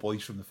 2 old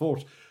boys from the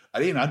force,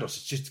 and Ian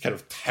Anders just kind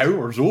of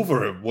towers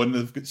over him when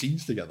they've got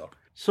scenes together.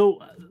 So,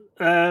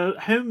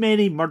 how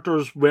many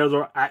murders were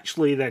there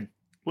actually then?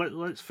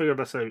 Let's figure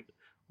this out.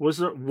 Was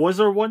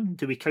there one?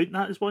 Do we count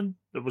that as one?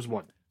 There was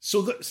one.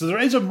 So there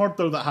is a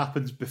murder that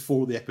happens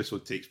before the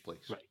episode takes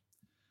place.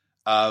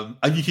 Right.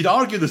 And you could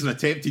argue there's an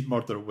attempted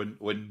murder when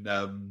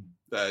John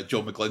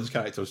McGlynn's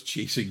character is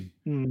chasing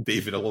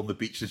David along the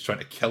beach and is trying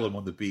to kill him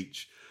on the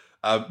beach.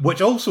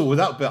 Which also, with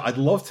that bit, I'd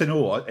love to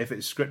know if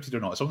it's scripted or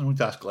not. It's something I want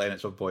to ask Glenn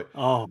at some point.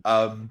 Oh.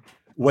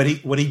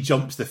 When he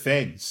jumps the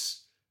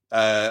fence,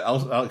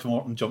 Alex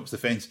Morton jumps the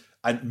fence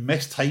and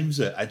mistimes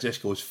it and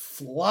just goes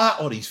flat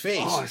on his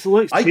face.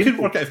 I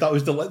couldn't work out if that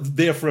was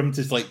there for him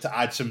to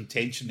add some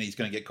tension that he's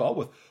going to get caught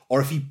with,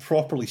 or if he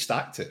properly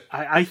stacked it.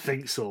 I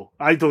think so.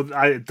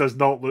 It does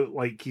not look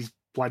like he's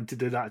planned to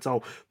do that at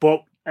all.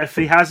 But if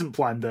he hasn't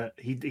planned it,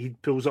 he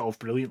pulls it off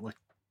brilliantly.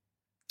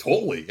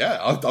 Totally, yeah.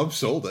 I'm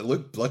sold. It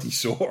looked bloody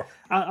sore.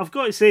 I've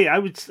got to say, I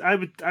would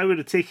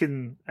have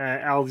taken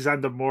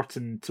Alexander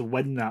Morton to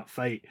win that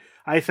fight.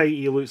 I think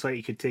he looks like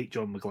he could take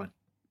John McGlynn.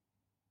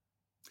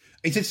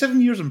 He's had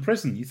 7 years in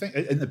prison. You think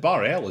in the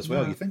Bar L as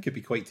well. Yeah. You think it'd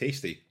be quite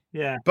tasty.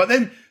 Yeah. But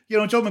then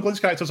John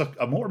McGlynn's character's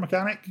a motor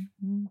mechanic.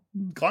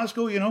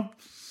 Glasgow,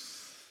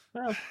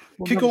 Well,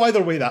 could go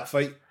either way, that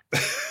fight.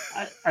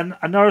 And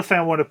another thing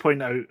I want to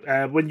point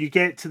out, when you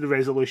get to the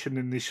resolution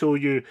and they show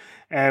you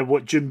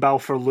what June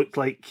Balfour looked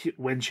like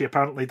when she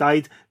apparently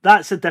died,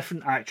 that's a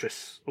different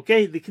actress.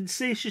 Okay, they can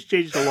say she's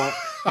changed a lot.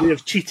 They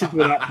have cheated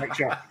with that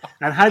picture.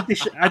 And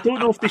I don't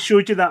know if they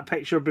showed you that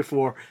picture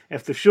before.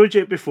 If they've showed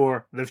you it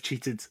before, they've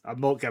cheated. I'm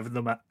not giving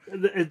them it.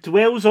 It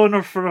dwells on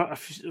her for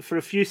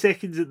a few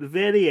seconds at the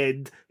very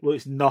end.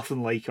 Looks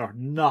nothing like her.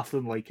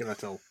 Nothing like her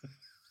at all.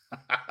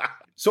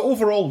 So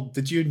overall,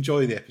 did you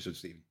enjoy the episode,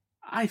 Stephen?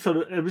 I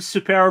thought it was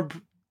superb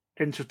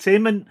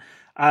entertainment.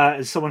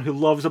 As someone who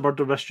loves a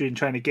murder mystery and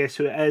trying to guess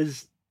who it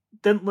is,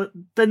 didn't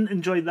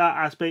enjoy that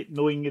aspect,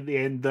 knowing at the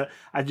end that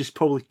I just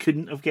probably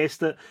couldn't have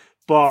guessed it.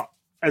 But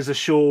as a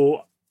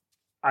show,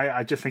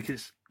 I just think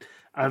it's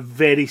a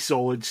very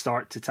solid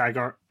start to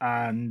Taggart,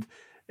 and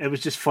it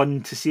was just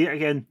fun to see it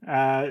again.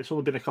 It's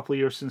only been a couple of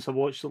years since I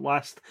watched it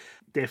last.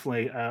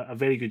 Definitely a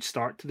very good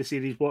start to the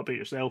series. What about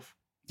yourself?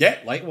 Yeah,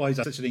 likewise.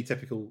 It's such an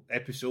atypical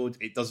episode.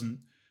 It doesn't.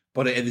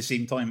 But at the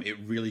same time, it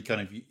really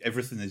kind of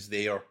everything is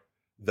there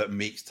that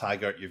makes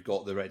Taggart. You've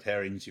got the red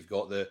herrings, you've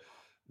got the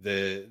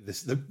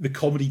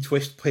comedy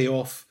twist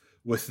payoff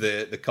with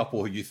the couple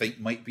who you think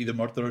might be the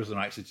murderers and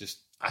are actually just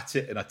at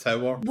it in a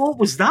tower. What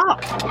was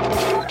that?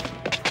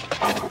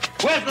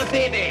 Where's the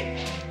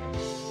baby?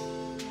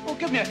 Oh,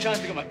 give me a chance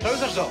to get my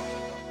trousers off.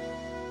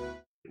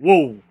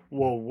 Whoa,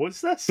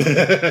 what's this?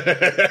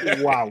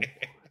 Wow.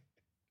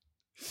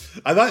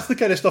 And that's the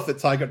kind of stuff that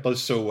Taggart does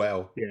so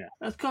well. Yeah,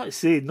 I've got to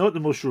say, not the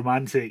most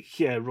romantic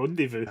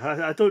rendezvous.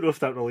 I don't know if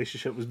that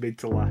relationship was made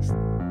to last.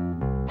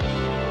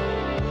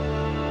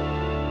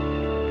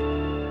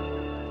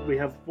 We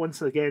have,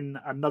 once again,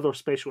 another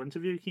special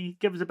interview. Can you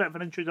give us a bit of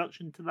an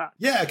introduction to that?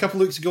 Yeah, a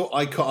couple of weeks ago,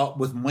 I caught up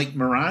with Mike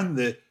Moran,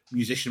 the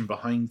musician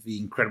behind the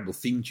incredible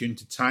theme tune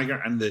to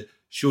Taggart and the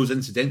show's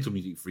incidental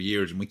music for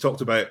years. And we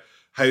talked about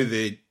how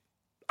the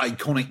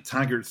iconic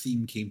Taggart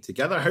theme came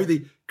together, how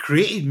they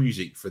created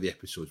music for the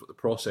episodes, what the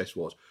process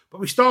was.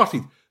 But we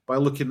started by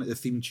looking at the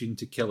theme tune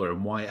to Killer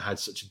and why it had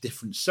such a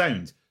different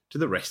sound to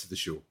the rest of the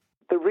show.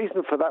 The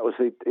reason for that was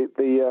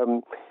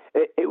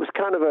it was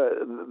kind of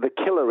the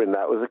killer in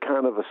that was a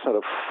kind of a sort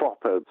of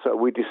fopper. So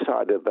we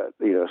decided that,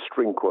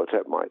 string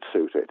quartet might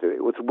suit it.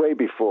 It was way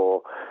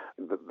before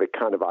the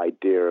kind of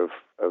idea of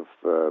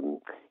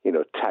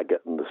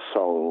Taggart and the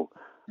song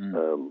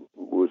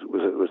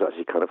was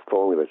actually kind of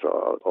formulated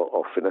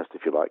or finessed,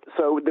 if you like.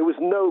 So there was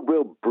no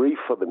real brief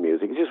for the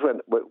music. It just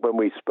when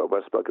I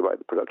spoke about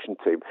the production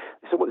team,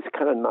 they said, well, it's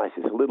kind of nice.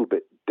 It's a little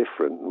bit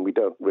different, and we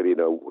don't really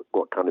know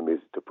what kind of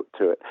music to put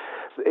to it.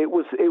 So it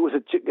was a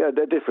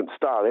different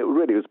style. It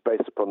really was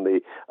based upon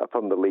the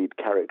lead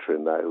character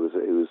in that. It was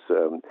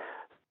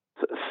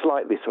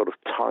slightly sort of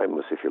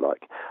timeless, if you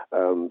like.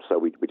 So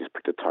we just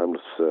picked a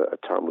timeless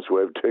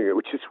way of doing it,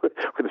 which is with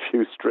a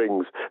few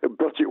strings. The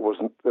budget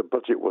wasn't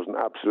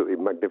absolutely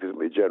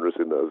magnificently generous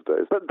in those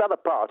days. But that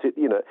apart,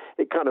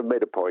 it kind of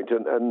made a point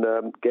and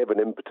gave an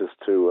impetus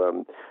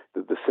to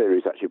the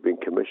series actually being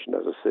commissioned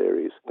as a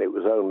series. It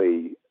was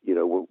only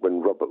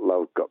when Robert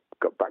Lowe got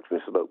back to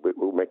me and said, look,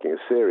 we're making a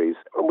series,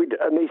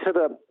 and he said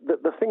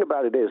the thing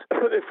about it is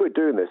if we're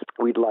doing this,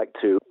 we'd like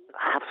to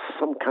have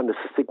some kind of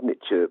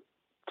signature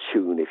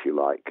tune, if you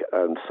like,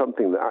 and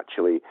something that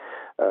actually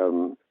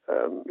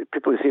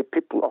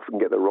people often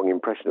get the wrong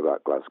impression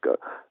about Glasgow,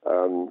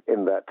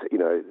 in that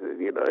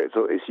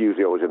it's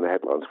usually always in the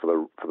headlines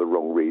for the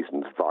wrong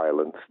reasons,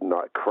 violence,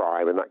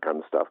 crime, and that kind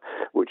of stuff,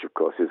 which of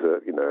course is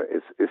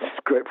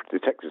great for a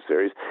detective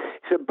series.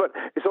 He said, but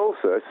it's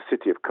also a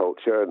city of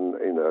culture and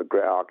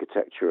great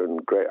architecture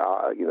and great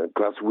art.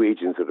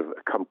 Glaswegians that have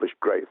accomplished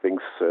great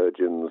things,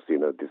 surgeons,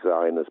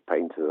 designers,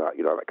 painters,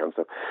 that kind of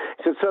stuff.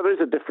 He said, so there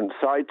is a different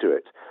side to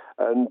it.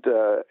 And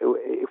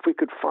if we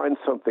could find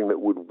something that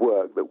would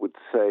work, that would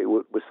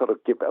sort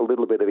of give a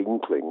little bit of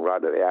inkling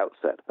right at the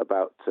outset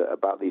about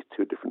these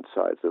two different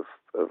sides of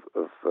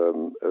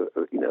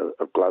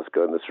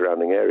Glasgow and the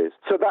surrounding areas.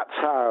 So that's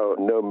how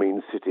No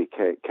Mean City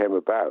came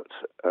about.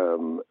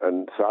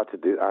 And so I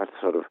had to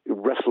sort of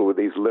wrestle with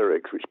these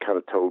lyrics, which kind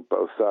of told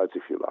both sides,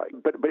 if you like.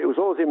 But it was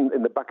always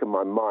in the back of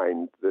my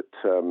mind that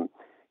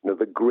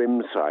the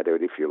grim side of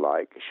it, if you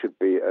like, should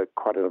be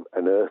quite an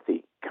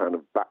earthy kind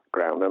of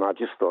background. And I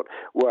just thought,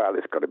 well,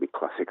 it's got to be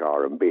classic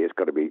R&B. It's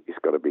got to be a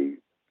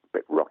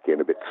bit rocky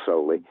and a bit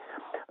soul-y.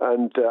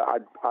 And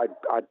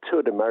I'd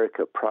toured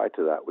America prior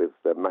to that with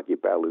Maggie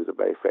Bell, who's a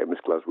very famous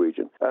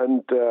Glaswegian.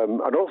 And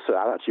also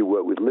I actually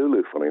worked with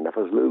Lulu, funny enough.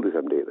 I was Lulu's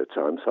MD at the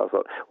time. So I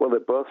thought, well, they're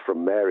both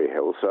from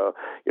Maryhill, so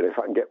if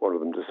I can get one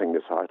of them to sing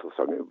the title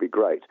song, it would be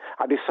great.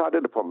 I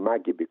decided upon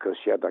Maggie because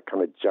she had that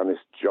kind of Janis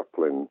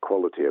Joplin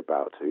quality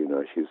about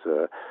her. She's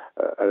an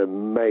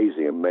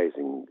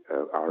amazing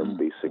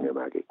R&B singer,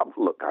 Maggie.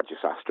 Look, I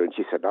just asked her, and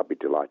she said, I'd be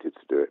delighted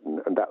to do it.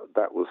 And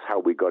that was how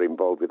we got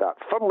involved with that.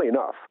 Funnily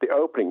enough, the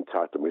opening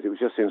title music was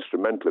just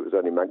instrumental. It was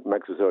only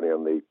Mags was only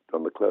on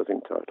the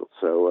closing title.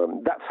 So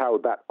that's how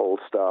that all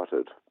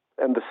started.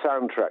 And the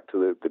soundtrack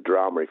to the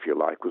drama, if you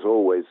like, was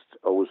always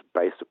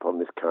based upon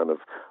this kind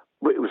of.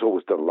 It was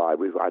always done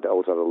live. I'd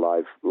always had a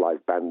live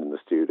band in the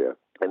studio,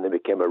 and they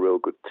became a real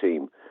good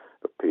team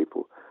of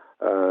people.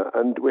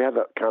 And we had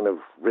that kind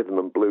of rhythm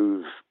and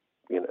blues,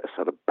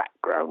 sort of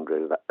background,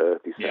 really, that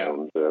earthy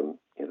sound,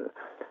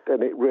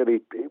 And it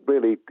really,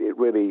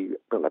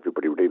 well,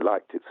 everybody really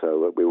liked it.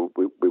 So we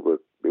were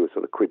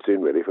sort of quids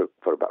in really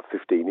for about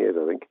 15 years,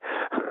 I think.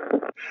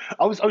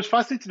 I was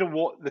fascinated to know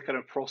what the kind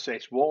of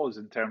process was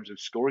in terms of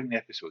scoring the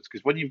episodes,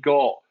 because when you've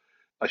got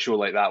a show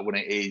like that, when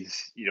it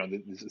is,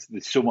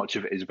 there's so much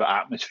of it is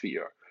about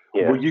atmosphere.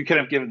 Yeah. Were you kind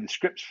of given the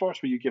scripts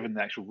first? Were you given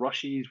the actual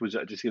rushes? Was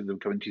it just them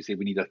coming to you say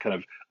we need a kind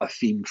of a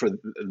theme for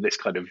this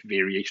kind of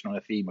variation on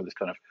a theme, or this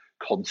kind of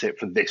concept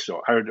for this?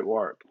 Or how did it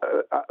work?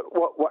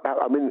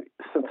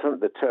 Sometimes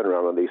the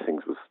turnaround on these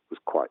things was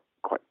quite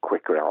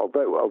quicker.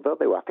 Although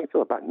they were, I think they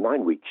were about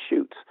 9-week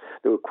shoots.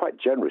 They were quite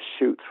generous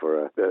shoots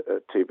for a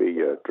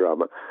TV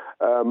drama.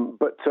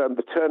 But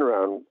the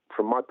turnaround,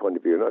 from my point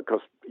of view,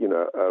 because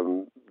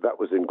that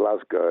was in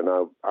Glasgow, and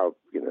I've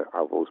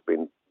always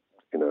been.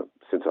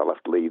 Since I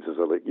left Leeds as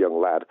a young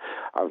lad,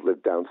 I've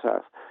lived down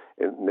south,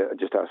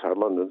 just outside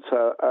London.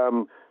 So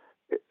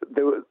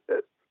there were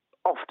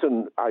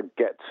often I'd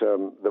get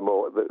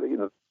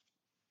the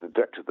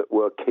directors that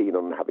were keen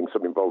on having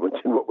some involvement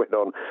in what went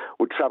on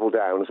would travel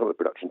down. Some of the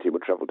production team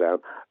would travel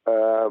down,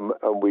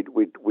 and we'd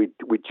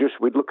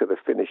look at the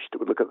finished,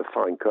 we'd look at the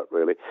fine cut.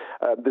 Really,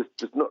 there's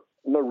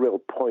no real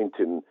point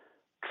in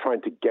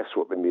trying to guess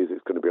what the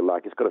music's going to be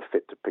like. It's got to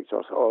fit to picture.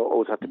 It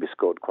always had to be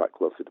scored quite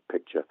closely to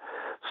picture.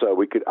 So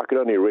I could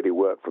only really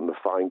work from the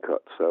fine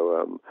cut.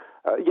 So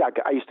I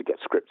used to get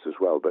scripts as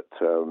well, but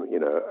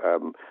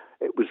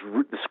it was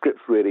the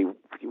script really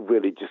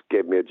just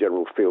gave me a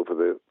general feel for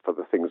the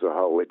thing as a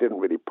whole. It didn't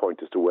really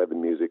point as to where the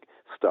music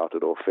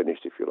started or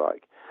finished, if you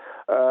like.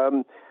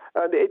 And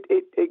it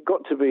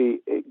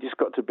just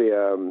got to be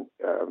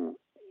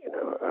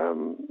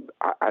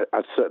I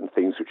had certain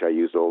things which I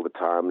used all the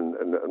time,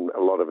 and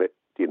a lot of it,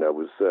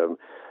 was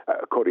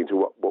according to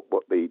what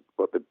the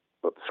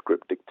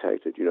script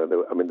dictated.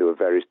 There were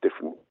various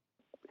different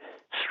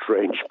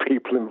strange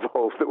people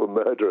involved that were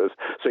murderers.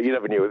 So you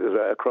never knew it was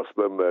a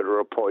crossbow murderer, or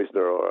a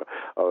poisoner, or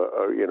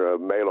a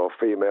male or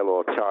female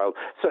or child.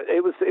 So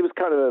it was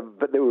kind of,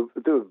 but they were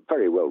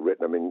very well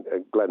written. I mean,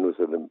 Glenn was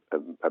an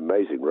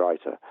amazing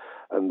writer,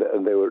 and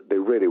they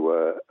really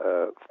were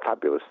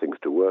fabulous things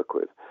to work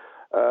with.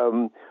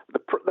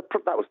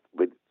 That was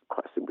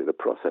quite simply the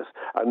process.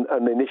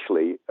 And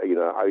initially,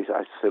 I used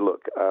to say,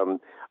 look,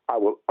 I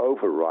will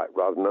overwrite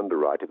rather than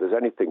underwrite. If there's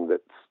anything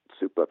that's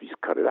superfluous,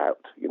 just cut it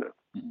out.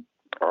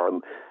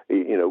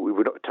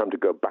 We've got time to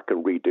go back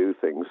and redo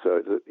things.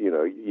 So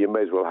you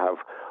may as well have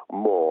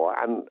more.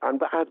 And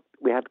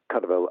we had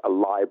kind of a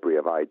library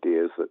of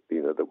ideas that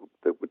that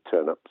would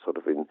turn up sort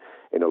of in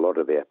a lot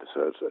of the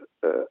episodes. So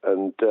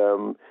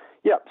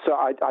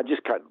I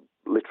just kind of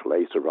literally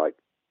used to write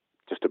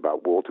just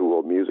about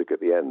wall-to-wall music at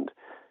the end.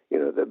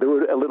 There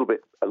were a little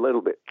bit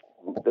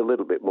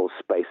more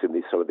space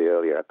in some of the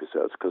earlier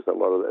episodes because a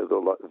lot of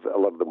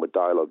them were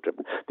dialogue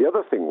driven. The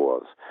other thing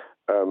was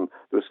there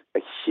was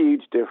a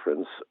huge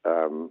difference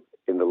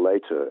in the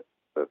later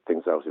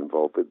things I was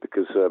involved with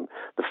because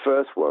the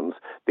first ones,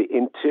 the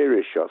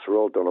interior shots were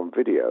all done on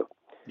video.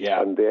 Yeah.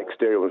 And the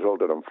exterior was all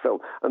done on film.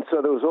 And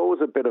so there was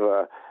always a bit of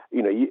a,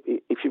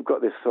 if you've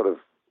got this sort of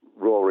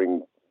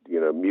roaring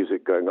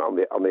music going on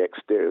the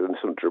exterior and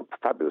some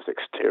fabulous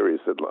exteriors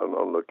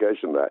on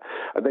location there,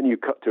 and then you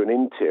cut to an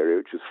interior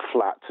which is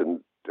flat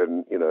and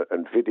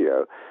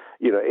video.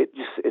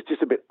 It's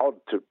just a bit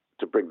odd to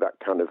bring that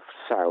kind of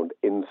sound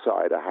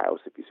inside a house,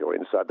 if you see, or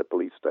inside the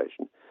police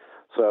station.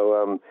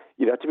 So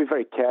you had to be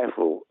very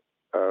careful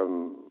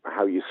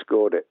how you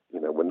scored it.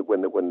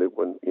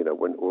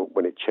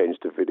 When it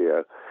changed to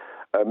video.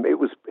 It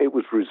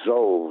was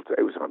resolved.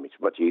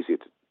 It's much easier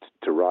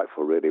to write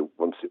for really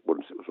once it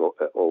was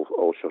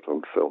all shot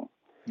on film,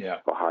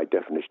 or high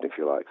definition if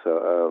you like.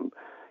 So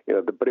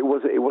but it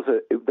was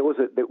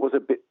a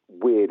bit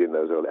weird in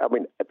those early. I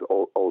mean,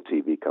 all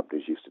TV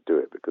companies used to do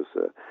it because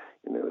it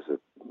was the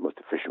most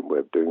efficient way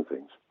of doing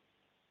things.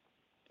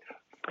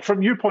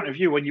 From your point of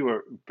view, when you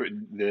were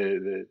putting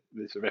the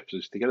sort of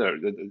episodes together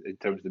in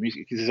terms of the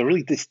music, because there's a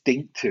really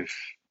distinctive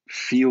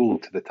feel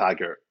to the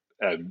Taggart.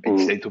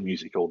 Incidental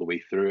music all the way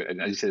through it,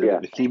 and as you said,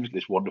 the theme's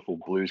this wonderful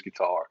blues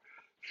guitar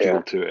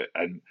feel to it,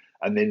 and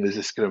then there's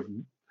this kind of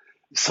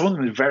some of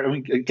them is very. I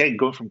mean, again,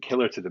 going from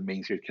Killer to the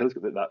main series, Killer's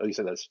got that, like you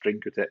said, that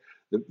string to it.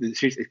 The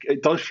series,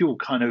 it does feel like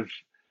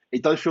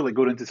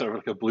going into sort of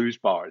like a blues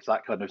bar. It's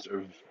that kind of sort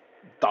of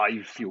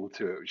dive feel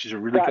to it, which is a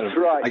really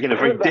again a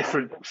very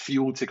different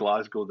feel to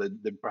Glasgow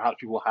than perhaps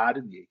people had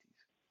in the 80s.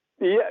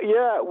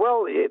 Yeah.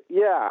 Well,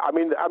 I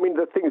mean,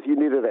 the things you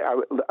needed.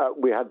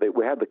 We had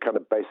the kind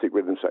of basic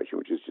rhythm section,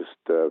 which is just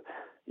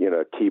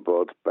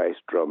keyboards, bass,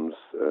 drums,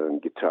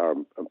 and guitar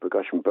and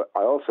percussion. But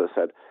I also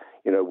said,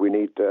 we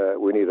need a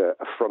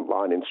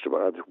frontline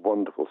instrument. I had this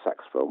wonderful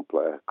saxophone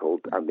player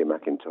called Andy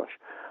McIntosh.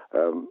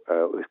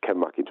 With Ken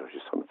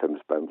McIntosh's son,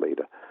 famous band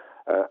leader.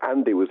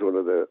 Andy was one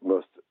of the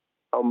most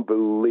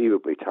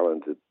unbelievably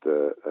talented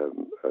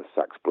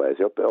sax players.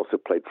 He also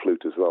played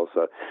flute as well.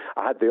 So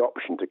I had the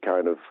option to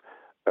kind of,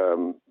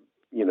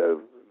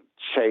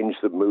 change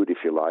the mood,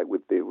 if you like,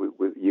 with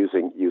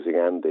using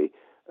Andy,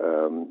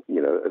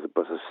 as a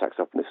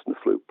saxophonist and a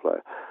flute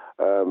player.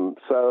 And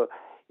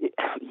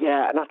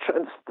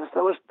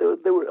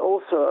there were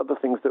also other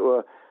things that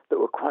were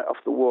quite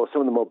off the wall.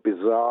 Some of the more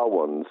bizarre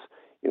ones,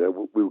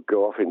 we would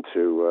go off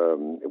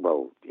into,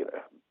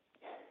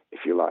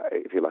 if you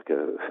like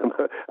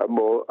a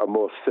more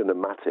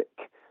cinematic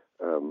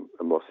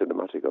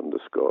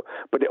underscore,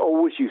 but it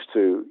always used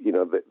to,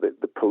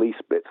 the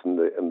police bits and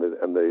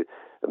the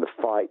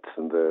fights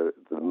and the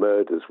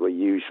murders were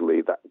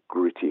usually that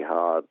gritty,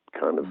 hard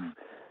kind of,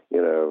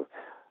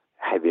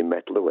 heavy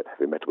metal,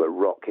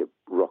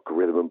 rock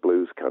rhythm and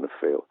blues kind of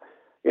feel.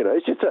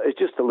 It's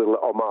just a little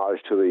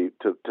homage to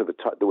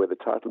the way the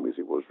title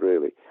music was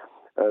really,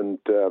 and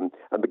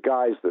the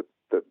guys that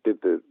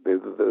did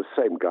the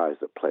same guys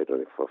that played on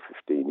it for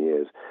 15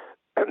 years,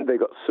 and they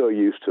got so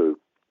used to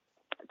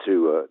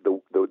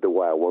the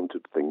way I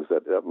wanted things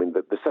that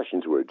the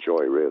sessions were a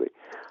joy really,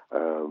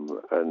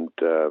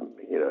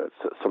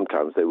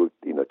 sometimes they would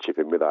chip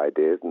in with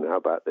ideas and how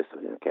about this?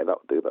 Okay,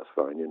 that'll do. That's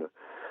fine.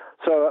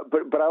 So,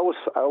 but I always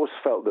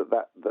felt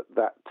that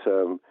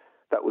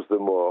was the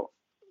more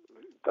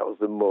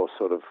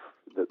sort of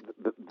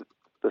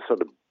the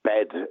sort of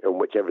bed on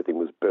which everything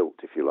was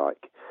built, if you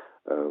like.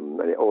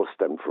 And it all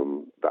stemmed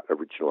from that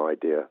original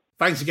idea.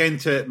 Thanks again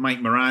to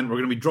Mike Moran. We're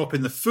going to be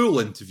dropping the full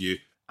interview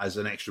as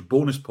an extra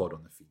bonus pod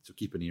on the feed, so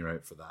keep an ear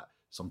out for that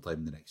sometime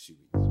in the next few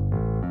weeks.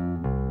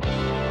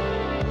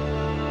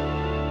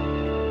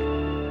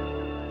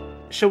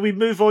 Shall we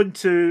move on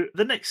to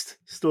the next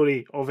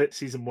story of it,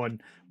 Season 1,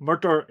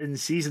 Murder in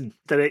Season,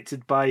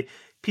 directed by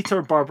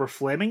Peter Barber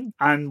Fleming,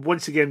 and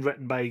once again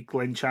written by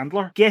Glenn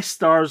Chandler. Guest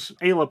stars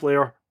Isla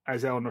Blair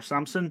as Eleanor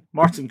Sampson,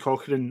 Martin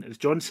Cochrane as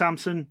John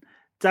Sampson,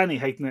 Danny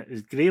Hignett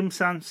as Graham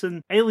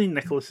Sampson, Eileen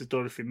Nicholas as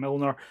Dorothy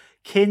Milner,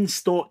 Ken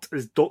Stott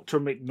as Dr.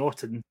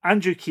 McNaughton,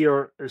 Andrew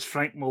Keir as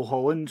Frank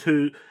Mulholland,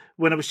 who,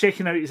 when I was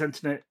checking out his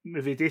Internet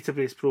Movie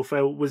Database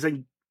profile, was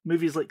in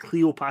movies like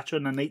Cleopatra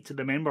and A Night to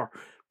Remember.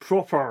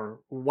 Proper,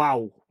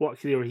 wow, what a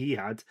career he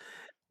had.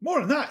 More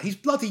than that, he's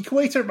bloody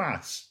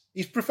Quatermass.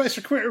 He's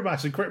Professor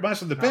Quatermass in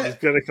Quatermass on the I was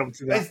Pit. going to come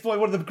to that. It's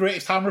one of the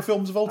greatest Hammer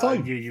films of all I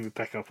time. knew you would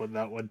pick up on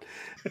that one.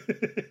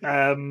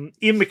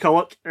 Ian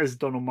McCulloch as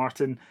Donald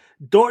Martin.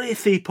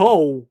 Dorothy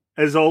Paul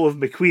as Olive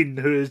McQueen,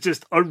 who is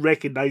just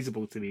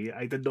unrecognisable to me.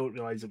 I did not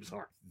realise it was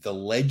her. The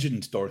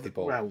legend Dorothy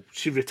Paul. Well,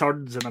 she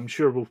returns, and I'm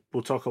sure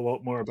we'll talk a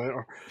lot more about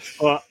her.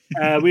 But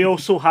we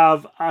also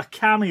have a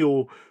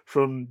cameo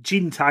from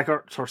Jean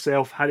Taggart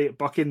herself, Harriet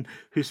Buchan,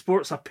 who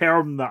sports a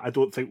perm that I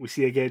don't think we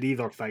see again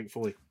either,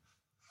 thankfully.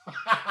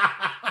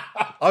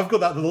 I've got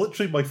that.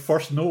 Literally, my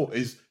first note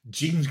is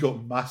Jean's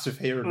got massive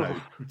hair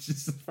now, which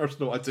is the first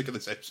note I took of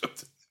this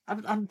episode.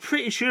 I'm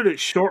pretty sure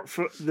it's short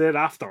for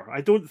thereafter.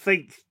 I don't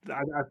think.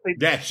 I think.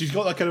 Yeah, she's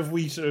got that kind of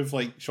wee sort of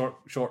like short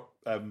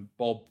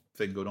bob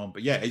thing going on.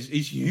 But yeah,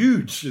 it's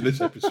huge in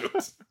this episode.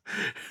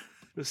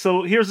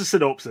 So here's the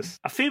synopsis.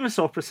 A famous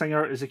opera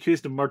singer is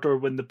accused of murder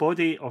when the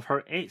body of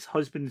her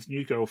ex-husband's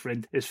new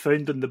girlfriend is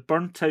found on the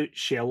burnt-out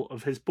shell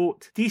of his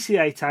boat.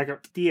 DCI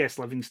Taggart, D.S.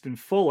 Livingston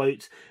fall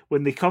out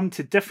when they come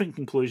to different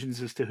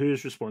conclusions as to who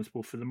is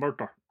responsible for the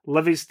murder.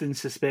 Livingston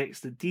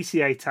suspects that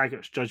DCI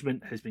Taggart's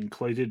judgment has been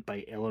clouded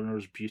by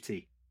Eleanor's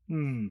beauty.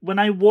 When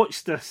I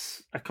watched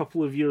this a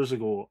couple of years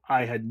ago,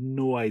 I had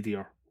no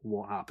idea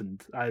what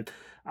happened.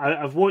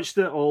 I've watched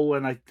it all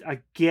and I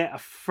get a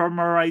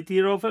firmer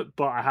idea of it,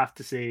 but I have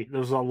to say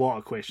there's a lot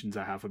of questions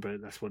I have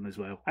about this one as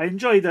well. I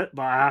enjoyed it,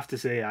 but I have to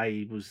say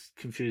I was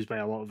confused by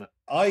a lot of it.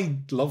 I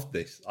loved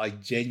this.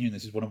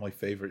 This is one of my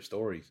favourite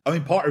stories. I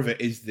mean, part of it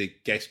is the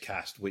guest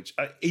cast, which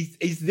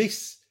is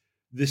this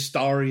the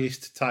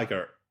starriest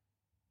Taggart?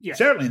 Yeah.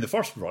 Certainly in the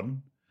first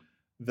run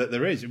that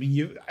there is. I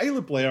mean,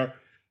 Isla Blair,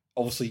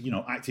 obviously,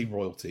 acting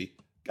royalty.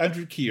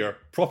 Andrew Keir,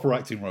 proper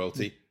acting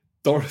royalty.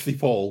 Dorothy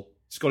Paul,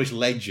 Scottish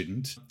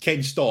legend.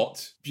 Ken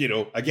Stott,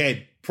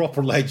 again,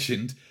 proper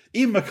legend.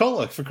 Ian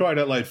McCulloch, for crying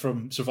out loud,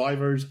 from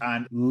Survivors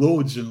and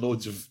loads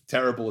of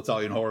terrible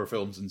Italian horror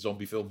films and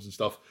zombie films and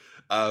stuff,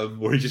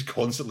 where he's just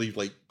constantly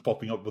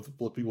popping up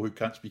with people who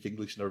can't speak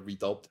English and are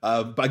redubbed.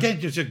 But again,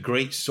 just a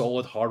great,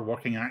 solid,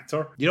 hard-working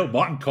actor.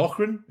 Martin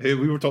Cochran, who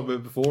we were talking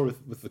about before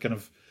with the kind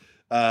of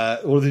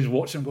one of these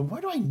watching him going,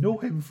 where do I know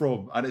him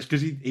from? And it's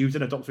because he was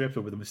in a Doctor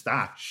episode with a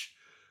moustache.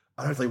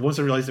 And I was like, once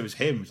I realised it was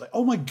him, it's like,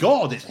 oh my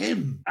God, it's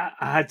him.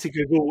 I had to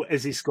Google,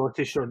 is he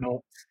Scottish or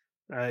not?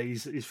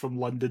 He's from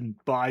London,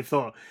 but I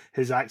thought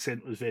his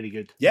accent was very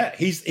good. Yeah,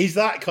 he's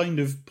that kind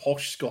of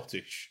posh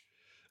Scottish.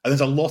 And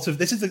there's a lot of...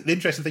 This is the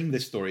interesting thing with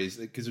this story, is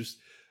because there's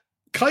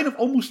kind of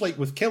almost like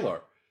with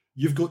Killer,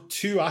 you've got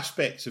two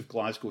aspects of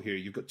Glasgow here.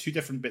 You've got two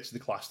different bits of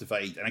the class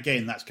divide. And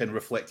again, that's kind of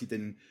reflected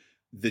in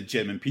the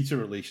Jim and Peter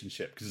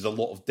relationship, because there's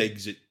a lot of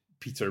digs at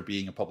Peter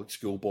being a public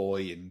school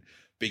boy and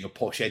being a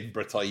posh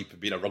Edinburgh type and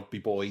being a rugby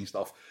boy and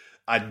stuff.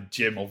 And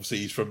Jim, obviously,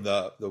 he's from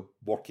the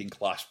working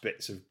class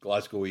bits of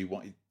Glasgow.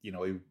 Dad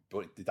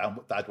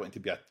wanted to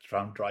be a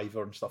tram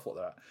driver and stuff like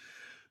that.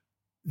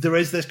 There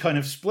is this kind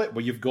of split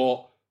where you've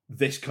got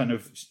this kind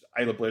of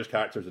Isla Blair's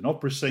character is an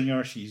opera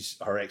singer.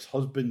 Her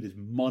ex-husband is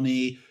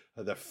money.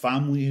 Their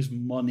family is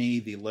money.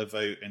 They live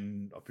out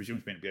in, I presume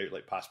it's meant to be out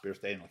like past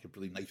Bearsden, like a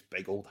really nice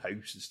big old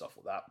house and stuff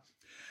like that.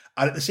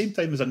 And at the same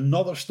time, there's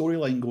another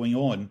storyline going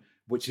on,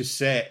 which is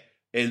set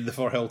in the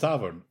Firhill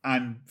Tavern.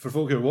 And for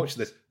folk who are watching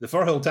this, the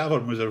Firhill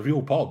Tavern was a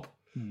real pub.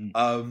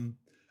 And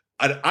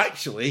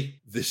actually,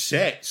 the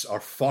sets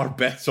are far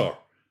better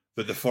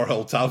than the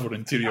Firhill Tavern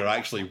interior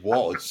actually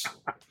was.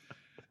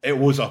 It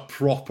was a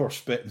proper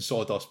spit and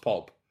sawdust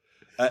pub.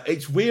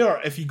 It's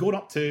where, if you're going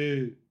up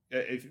to...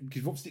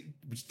 Because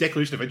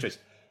Declaration of Interest,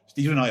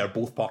 Steve and I are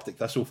both Partick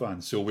Thistle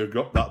fans, so we've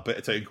got that bit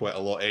of town quite a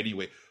lot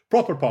anyway.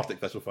 Proper Partick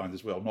Thistle fans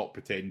as well, not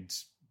pretend,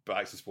 but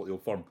actually support the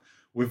old firm.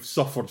 We've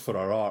suffered for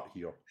our art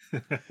here.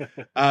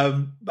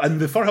 And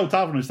the Firhill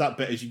Tavern is that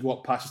bit as you go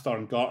up past Star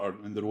and Garter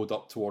and the road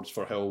up towards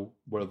Firhill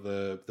where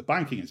the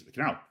banking is at the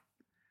canal.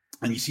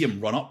 And you see him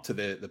run up to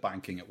the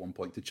banking at one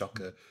point to chuck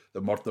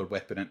the murder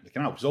weapon into the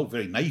canal. It's all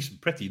very nice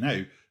and pretty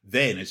now.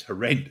 Then it's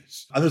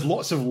horrendous. And there's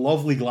lots of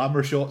lovely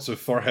glamour shots of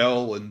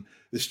Firhill and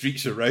the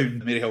streets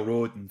around Maryhill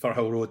Road and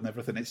Firhill Road and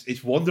everything.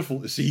 It's wonderful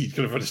to see,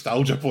 kind of a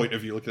nostalgia point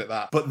of view looking at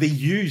that. But they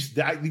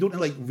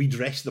don't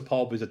redress the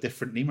pub as a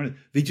different name.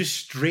 They just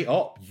straight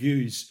up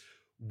use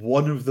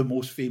one of the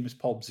most famous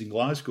pubs in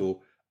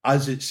Glasgow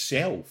as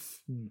itself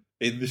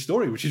in the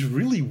story, which is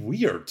really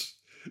weird.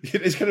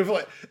 It's kind of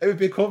like, it would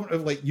be a comment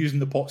of like using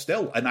the pot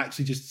still and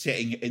actually just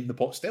setting it in the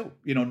pot still,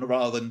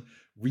 rather than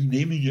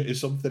renaming it as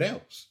something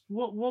else.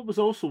 What was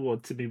also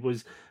odd to me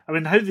was, I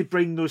mean, how they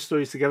bring those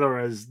stories together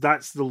is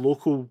that's the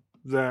local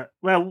that,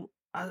 well,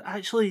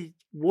 actually,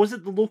 was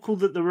it the local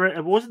that they were,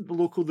 it wasn't the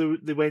local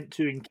they went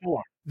to in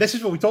Killer. This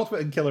is what we talked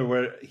about in Killer,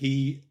 where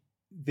he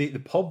the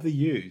pub they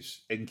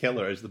use in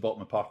Killer is the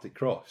bottom of Partick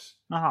Cross.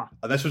 Uh-huh.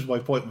 And this was my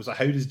point, was like,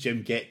 how does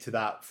Jim get to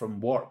that from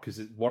work?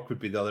 Because work would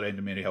be the other end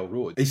of Maryhill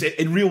Road. It's,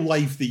 in real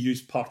life, they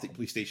used Partick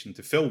Police Station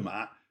to film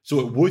at, so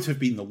it would have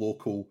been the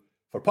local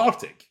for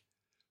Partick.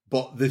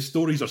 But the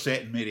stories are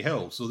set in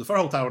Maryhill, so the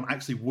Firhill Tavern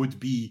actually would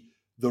be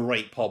the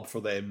right pub for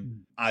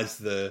them as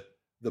the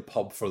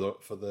pub for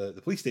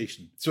the police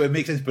station. So it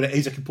makes sense, but it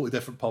is a completely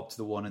different pub to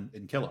the one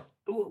in Killer.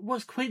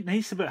 What's quite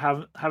nice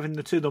about having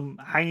the two of them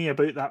hanging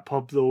about that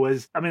pub, though,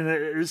 is, I mean,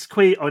 it's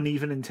quite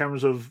uneven in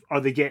terms of, are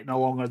they getting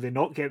along, are they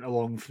not getting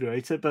along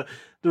throughout it? But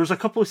there's a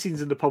couple of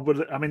scenes in the pub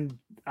where, I mean,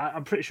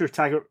 I'm pretty sure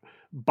Taggart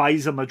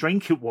buys him a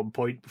drink at one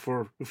point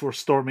before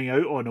storming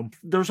out on him.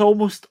 There's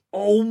almost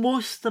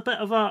a bit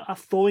of a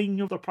thawing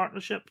of their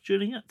partnership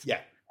during it.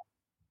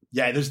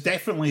 Yeah, there's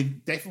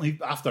definitely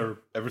after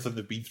everything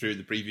they've been through in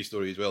the previous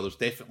story as well, there's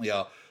definitely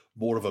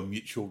more of a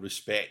mutual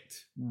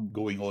respect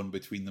going on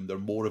between them. They're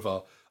more of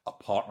a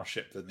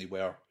partnership than they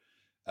were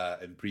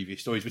in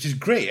previous stories, which is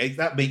great.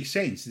 That makes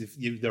sense.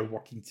 They're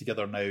working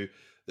together now.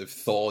 They've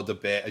thawed a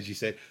bit, as you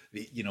said.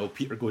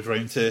 Peter goes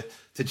round to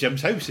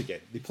Jim's house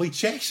again. They play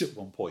chess at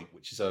one point,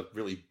 which is a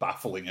really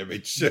baffling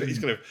image.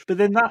 But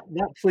then that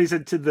plays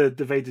into the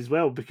divide as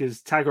well,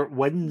 because Taggart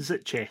wins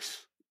at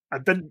chess.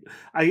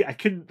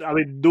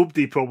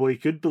 Nobody probably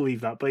could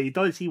believe that, but he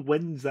does. He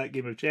wins that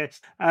game of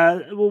chess.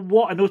 Well,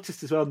 what I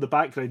noticed as well in the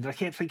background, I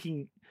kept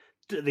thinking,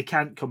 they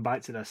can't come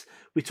back to this.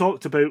 We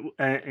talked about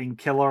in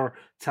Killer,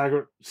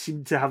 Taggart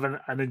seemed to have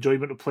an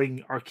enjoyment of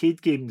playing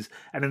arcade games,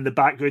 and in the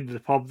background of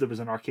the pub there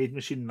was an arcade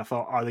machine, and I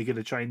thought, are they going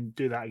to try and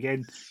do that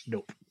again?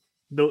 Nope.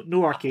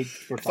 No arcade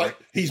for Taggart.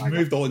 He's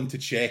moved on to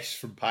chess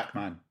from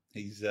Pac-Man.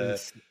 He's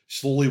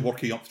slowly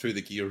working up through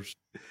the gears.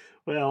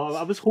 Well,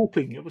 I was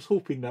hoping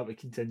that would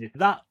continue.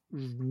 That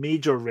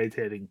major red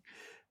herring,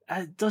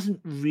 it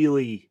doesn't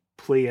really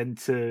play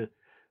into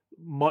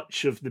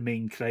much of the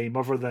main crime,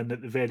 other than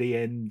at the very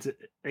end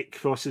it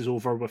crosses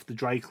over with the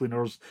dry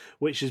cleaners,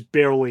 which is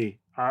barely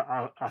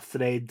a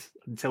thread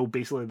until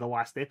basically the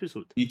last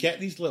episode. You get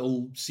these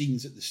little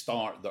scenes at the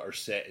start that are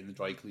set in the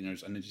dry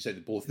cleaners, and as you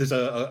said, there's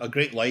a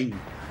great line.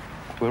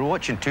 We're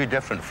watching two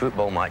different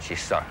football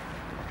matches, sir.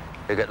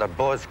 They get their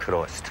balls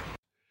crossed.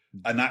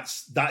 And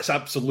that's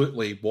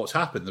absolutely what's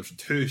happened. There's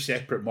two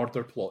separate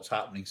murder plots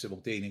happening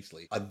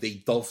simultaneously, and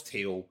they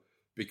dovetail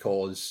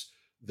because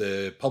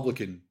the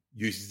publican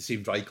uses the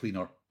same dry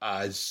cleaner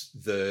as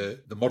the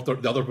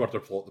other murder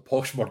plot, the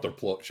posh murder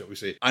plot, shall we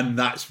say. And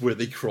that's where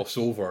they cross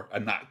over,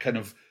 and that kind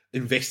of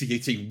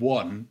investigating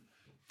one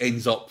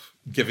ends up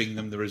giving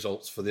them the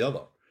results for the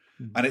other.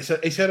 Mm-hmm. And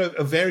it's had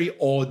a very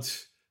odd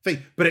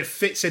thing, but it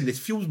fits in. This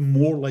feels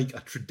more like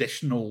a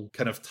traditional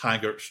kind of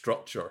Taggart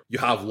structure. You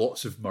have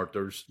lots of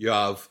murders. You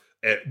have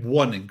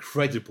one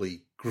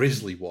incredibly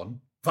grisly one. In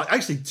fact,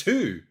 actually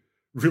two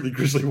really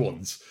grisly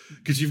ones,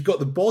 because you've got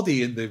the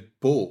body in the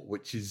boat,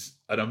 which is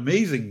an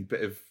amazing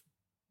bit of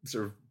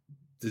sort of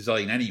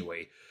design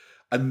anyway,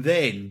 and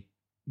then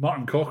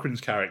Martin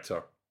Cochrane's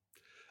character,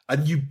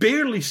 and you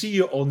barely see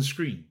it on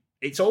screen.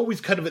 It's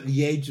always kind of at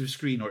the edge of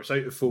screen, or it's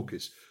out of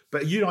focus.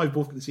 But you and I have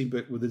both got the same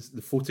book with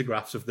the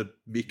photographs of the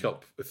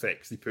makeup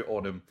effects they put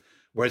on him,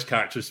 where his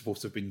character is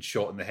supposed to have been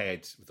shot in the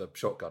head with a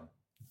shotgun.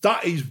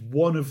 That is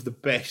one of the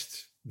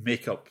best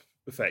makeup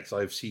effects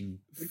I've seen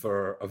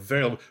for a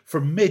very long, for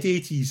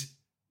mid-80s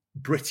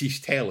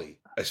British telly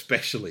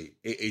especially.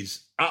 It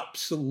is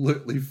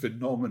absolutely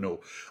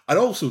phenomenal, and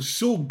also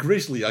so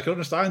grisly. I can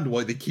understand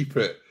why they keep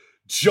it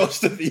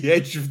just at the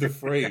edge of the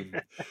frame,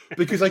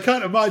 because I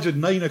can't imagine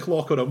 9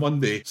 o'clock on a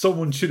Monday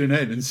someone tuning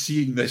in and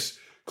seeing this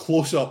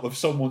close-up of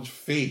someone's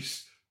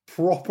face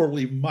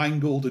properly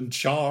mangled and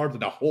charred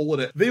and a hole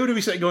in it. They would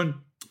be sitting going,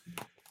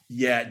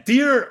 yeah,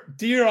 dear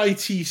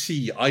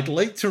ITC, I'd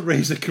like to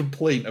raise a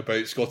complaint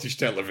about Scottish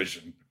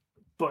television.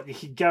 But you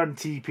can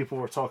guarantee people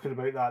were talking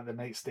about that the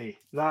next day.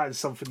 That is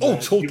something. Oh,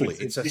 totally.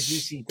 It's a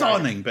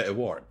stunning bit of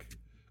work.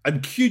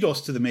 And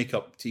kudos to the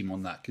makeup team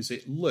on that, because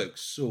it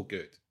looks so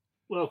good.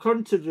 Well,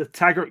 according to the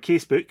Taggart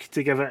casebook,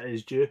 to give it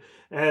its due,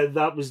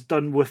 that was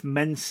done with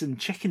mince and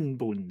chicken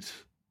bones.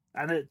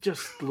 And it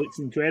just looks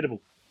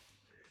incredible.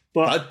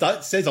 But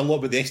that says a lot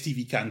about the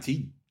STV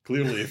canteen,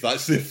 clearly, if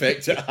that's the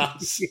effect it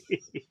has.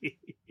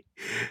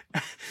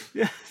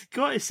 Yeah,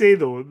 got to say,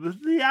 though,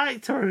 the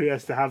actor who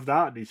has to have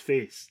that on his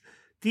face,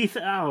 do you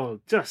think,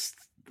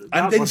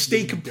 and then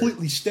stay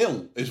completely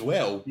still as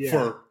well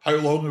for how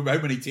long, how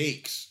many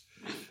takes.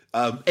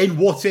 In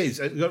what is,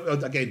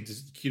 again,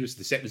 just curious to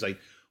the set design,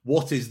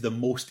 what is the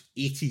most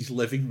 80s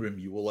living room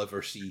you will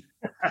ever see?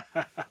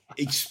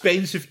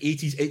 Expensive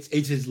 80s.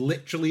 It is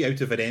literally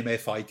out of an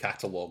MFI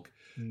catalogue.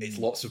 It's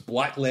lots of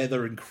black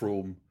leather and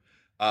chrome.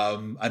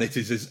 And it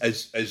is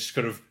as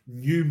kind of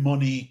new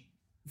money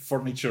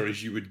furniture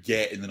as you would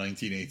get in the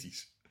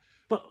 1980s.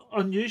 But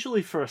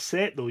unusually for a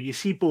set, though, you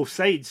see both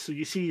sides. So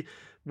you see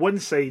one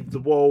side, the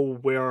wall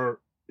where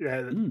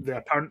the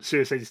apparent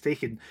suicide is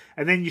taken,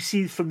 and then you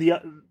see from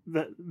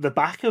the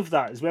back of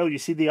that as well. You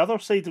see the other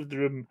side of the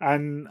room,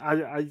 and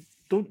I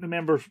don't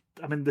remember.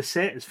 I mean, the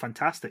set is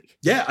fantastic.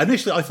 Yeah,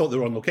 initially I thought they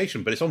were on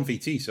location, but it's on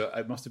VT, so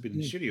it must have been in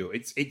the studio.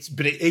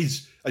 But it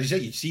is, as you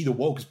say, you see the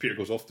wall because Peter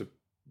goes off to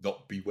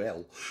not be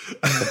well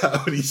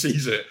when he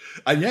sees it,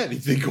 and yeah,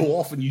 they go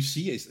off and you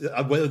see it.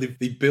 Whether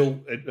they built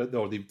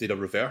or they did a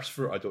reverse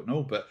for it, I don't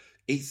know, but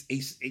it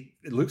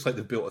looks like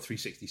they've built a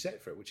 360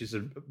 set for it, which is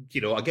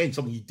again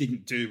something you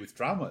didn't do with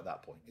drama at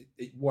that point.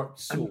 It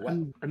worked so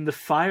well. And the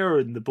fire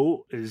in the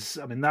boat is,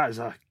 I mean, that is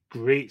a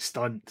great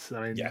stunt.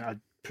 I mean, yeah. I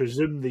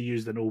presume they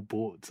used an old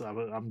boat.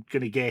 I'm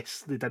going to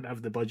guess they didn't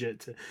have the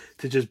budget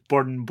to just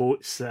burn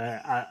boats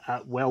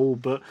at will.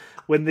 But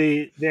when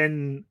they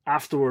then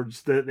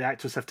afterwards the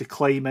actors have to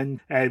climb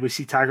in, we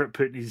see Taggart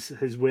putting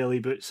his welly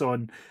boots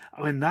on.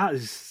 I mean,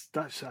 that's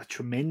a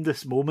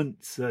tremendous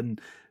moment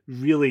and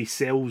really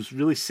sells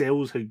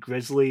how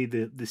grisly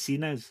the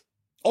scene is.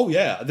 Oh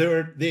yeah,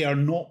 they are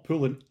not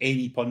pulling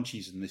any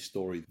punches in this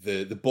story.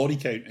 The body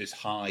count is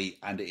high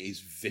and it is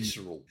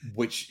visceral,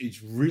 which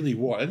is really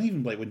what. And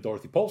even like when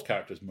Dorothy Paul's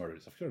character is murdered,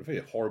 it's a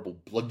very horrible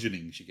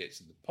bludgeoning she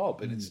gets in the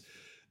pub, and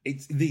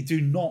it's they do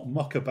not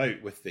muck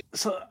about with it.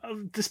 So,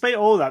 despite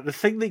all that, the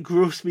thing that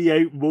grossed me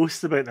out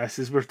most about this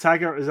is where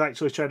Taggart is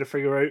actually trying to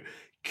figure out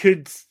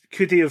could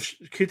he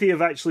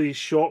have actually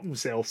shot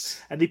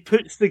himself, and he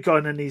puts the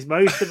gun in his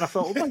mouth, and I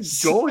thought, oh my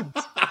god,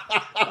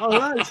 oh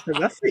that is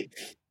horrific.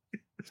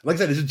 Like I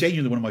said, it's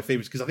genuinely one of my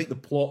favourites because I think the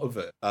plot of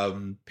it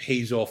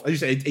pays off. As you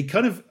say, it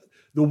kind of,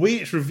 the way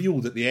it's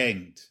revealed at the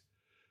end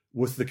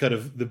with the kind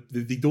of,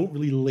 they don't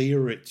really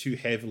layer it too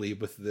heavily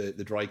with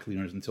the dry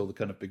cleaners until the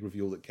kind of big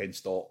reveal that Ken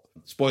Stott,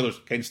 spoilers,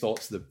 Ken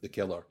Stott's the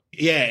killer.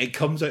 Yeah, it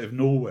comes out of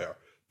nowhere,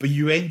 but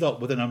you end up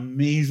with an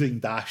amazing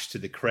dash to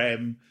the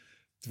creme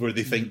where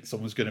they think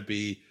someone's going to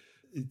be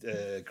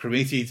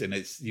cremated, and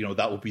it's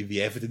that will be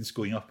the evidence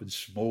going up in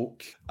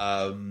smoke.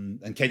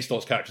 And Ken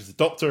Stott's character is the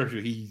doctor, who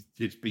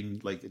he's been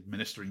like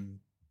administering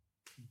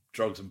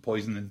drugs and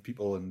poisoning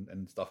people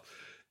and stuff.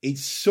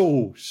 It's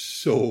so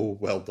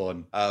well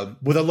done,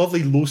 with a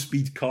lovely low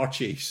speed car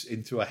chase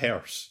into a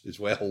hearse as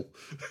well,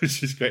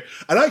 which is great.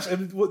 And actually,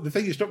 the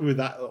thing that struck me with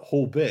that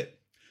whole bit,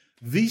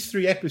 these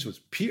 3 episodes,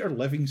 Peter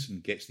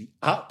Livingston gets the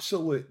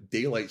absolute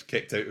daylights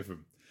kicked out of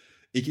him.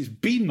 He gets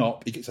beaten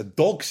up. He gets a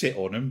dog set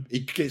on him. He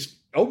gets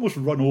almost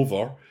run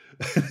over.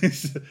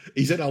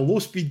 He's in a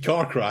low-speed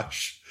car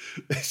crash.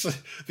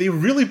 They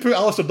really put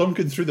Alistair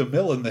Duncan through the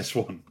mill in this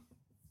one.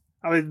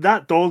 I mean,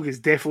 that dog is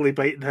definitely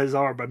biting his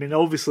arm. I mean,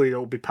 obviously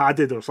it'll be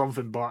padded or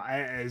something, but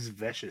it is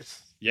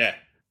vicious. Yeah.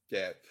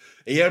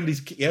 He earned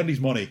his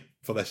money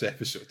for this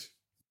episode.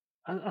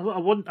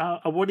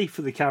 I worry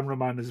for the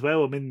cameraman as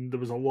well. I mean, there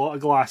was a lot of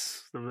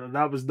glass.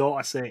 That was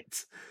not a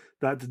set.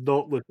 That did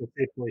not look a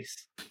safe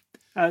place.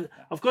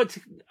 I've got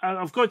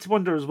to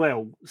wonder as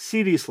well.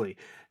 Seriously,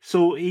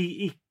 so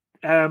he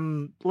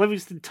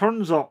Livingston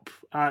turns up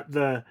at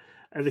the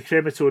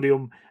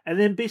crematorium and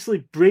then basically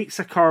breaks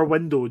a car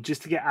window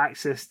just to get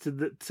access to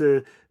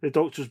the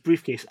doctor's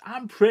briefcase.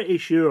 I'm pretty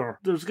sure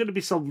there's going to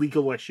be some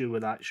legal issue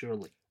with that.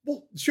 Surely.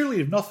 Well,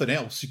 surely if nothing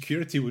else,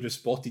 security would have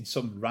spotted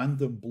some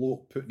random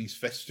bloke putting his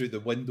fist through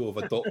the window of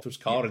a doctor's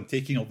car and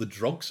taking all the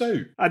drugs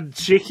out. And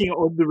shaking it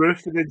on the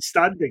roof and then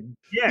standing.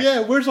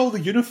 Yeah, where's all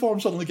the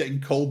uniforms suddenly getting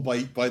called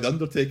by the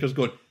undertakers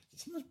going,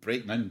 someone's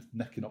breaking in,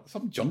 nicking up,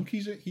 some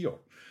junkies out here.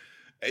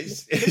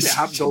 It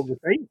happens all the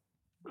time.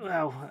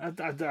 Well,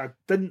 I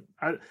didn't...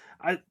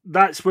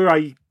 that's where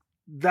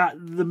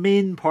the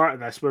main part of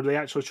this, where they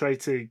actually try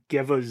to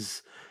give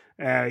us...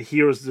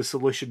 here's the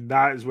solution.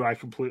 That is where I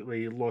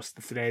completely lost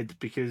the thread,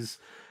 because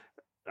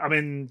I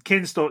mean,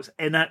 Ken Stott's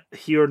in it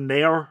here and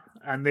there,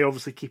 and they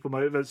obviously keep him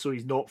out of it, so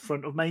he's not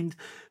front of mind.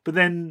 But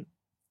then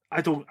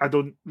I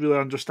don't really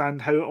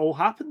understand how it all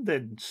happened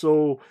then.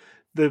 So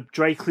the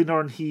dry cleaner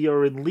and he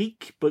are in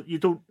league, but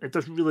it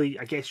doesn't really,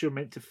 I guess you're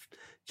meant to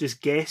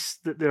just guess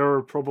that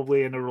they're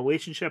probably in a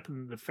relationship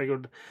and they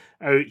figured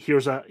out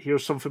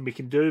here's something we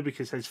can do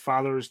because his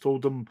father has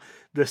told him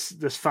this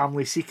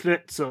family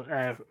secret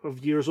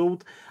of years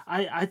old.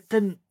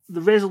 The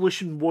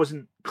resolution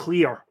wasn't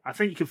clear. I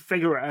think you can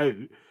figure it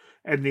out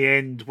in the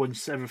end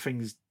once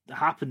everything's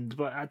happened,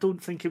 but I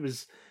don't think it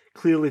was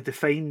clearly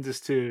defined as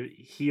to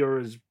here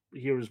is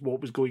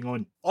what was going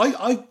on.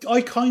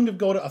 I kind of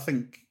got it, I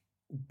think.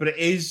 But it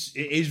is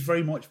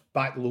very much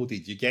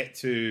backloaded. You get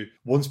to,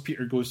 once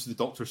Peter goes to the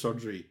doctor's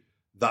surgery,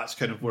 that's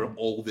kind of where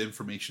all the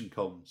information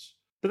comes.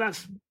 But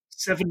that's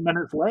 7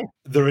 minutes left.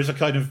 There is a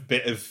kind of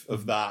bit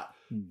of that.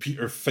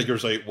 Peter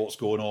figures out what's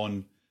going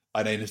on,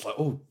 and then it's like,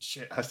 oh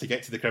shit, has to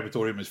get to the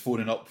crematorium, is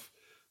phoning up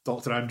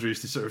Dr.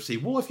 Andrews to sort of say,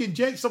 well, if you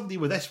inject somebody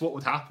with this, what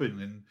would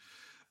happen?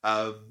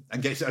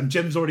 And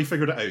Jim's already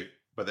figured it out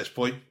by this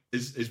point,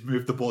 is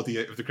moved the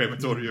body out of the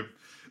crematorium.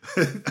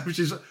 Which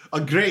is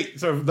a great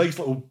sort of nice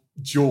little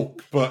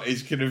joke, but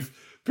it's kind of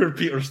poor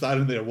Peter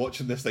standing there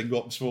watching this thing go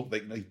up in smoke,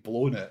 thinking he's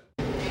blowing it.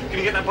 Can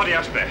you get that body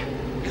aspect?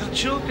 You're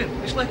joking.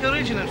 It's like a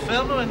raging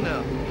inferno in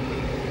there.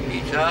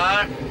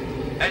 Peter,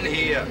 in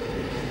here.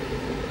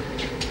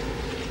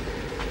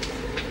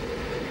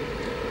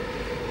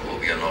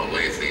 no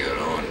leave of your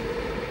own.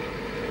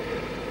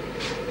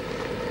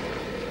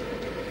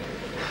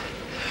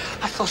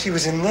 I thought he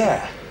was in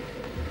there.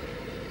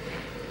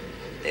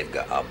 They've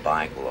got a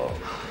bag load.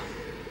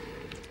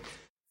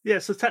 Yeah,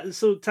 so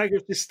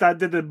Tiger's just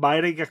standing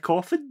admiring a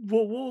coffin?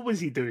 What was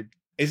he doing?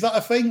 Is that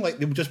a thing? Like,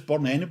 they'll just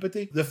burn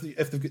anybody? If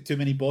they've got too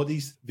many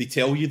bodies, they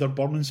tell you they're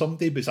burning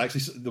somebody, but it's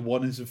actually the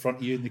one who's in front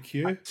of you in the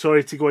queue?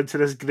 Sorry to go into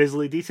this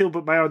grisly detail,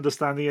 but my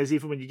understanding is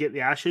even when you get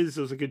the ashes,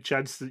 there's a good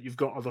chance that you've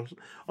got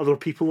other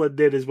people in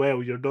there as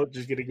well. You're not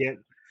just going to get...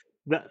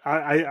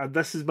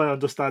 This is my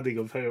understanding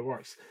of how it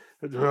works.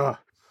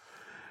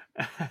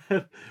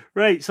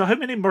 Right, so how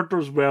many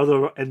murders were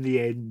there in the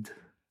end?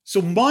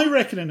 So my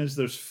reckoning is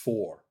there's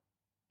 4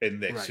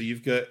 in this. Right. So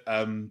you've got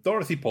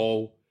Dorothy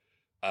Paul,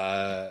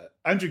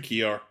 Andrew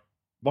Keir,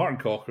 Martin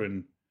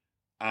Cochrane,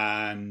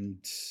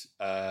 and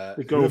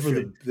the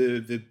girlfriend,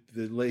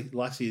 the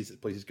lassie is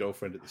that plays his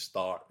girlfriend at the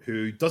start,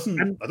 who doesn't.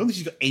 I don't think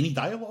she's got any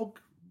dialogue.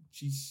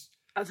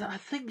 I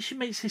think she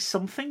might say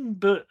something,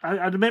 but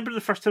I remember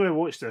the first time I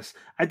watched this,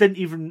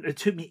 it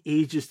took me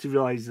ages to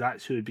realise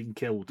that's who had been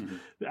killed.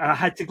 Mm-hmm. I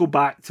had to go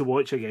back to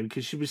watch again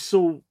because she was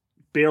so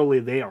barely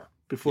there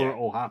before it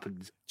all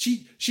happened.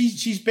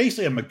 She's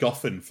basically a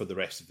MacGuffin for the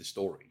rest of the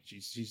story.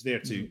 She's there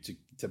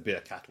to be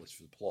a catalyst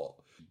for the plot.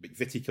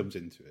 McVitie comes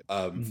into it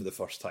for the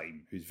first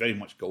time, who's very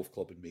much golf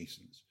club and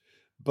Masons.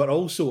 But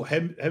also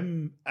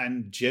him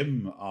and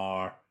Jim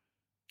are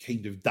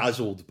kind of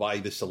dazzled by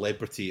the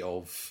celebrity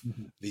of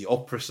the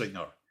opera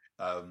singer,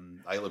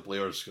 Isla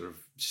Blair's sort of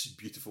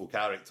beautiful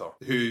character,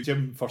 who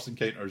Jim first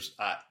encounters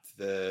at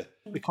the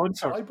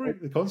concert. Library?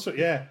 The concert,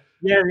 yeah.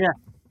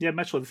 Yeah,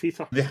 Michelin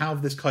Theatre. They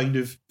have this kind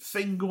of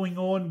thing going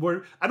on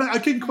where, and I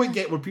couldn't quite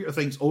get where Peter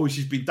thinks, oh,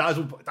 she's been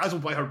dazzled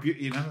by her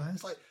beauty, and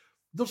it's like,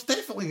 there's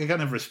definitely a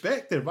kind of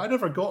respect there, but I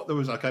never got there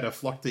was a kind of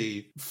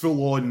flirty,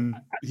 full-on,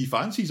 he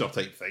fancies her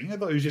type thing. I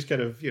thought it was just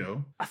kind of,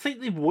 I think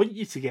they want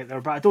you to get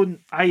there, but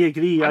I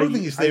agree. I don't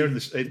think it's there in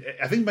the...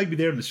 I think it might be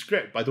there in the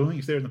script, but I don't think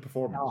it's there in the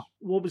performance. No.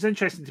 What was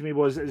interesting to me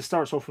was it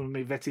starts off with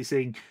McVitie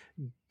saying,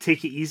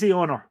 take it easy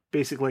on her,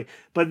 basically.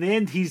 But in the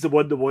end, he's the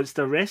one that wants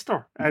to arrest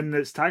her. And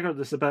it's Taggart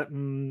that's a bit,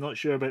 not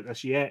sure about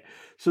this yet.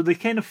 So they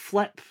kind of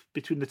flip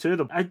between the two of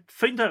them. I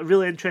found that a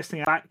really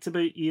interesting fact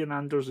about Ian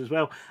Anders as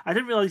well. I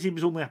didn't realise he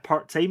was only a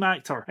part-time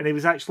actor, and he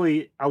was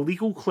actually a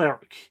legal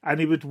clerk,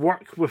 and he would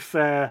work with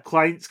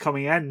clients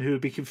coming in who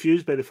would be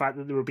confused by the fact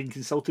that they were being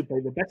consulted by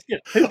the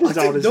biscuit. I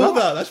didn't know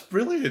that. That's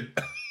brilliant.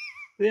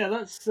 Yeah,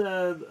 that's.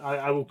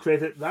 I will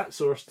credit that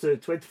source to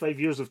 25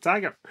 years of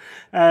Taggart.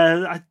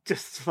 I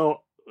just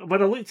thought,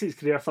 when I looked at his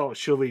career, I thought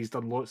surely he's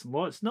done lots and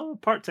lots. No,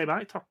 part-time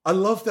actor. I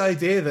love the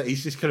idea that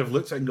he's just kind of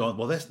looked at it and gone,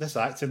 well, this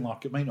acting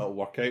lark, it might not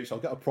work out, so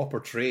I'll get a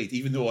proper trade,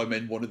 even though I'm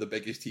in one of the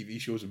biggest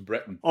TV shows in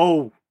Britain.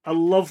 Oh, a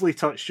lovely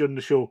touch during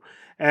the show.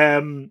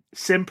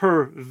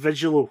 Semper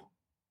Vigilo.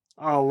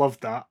 I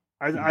loved that.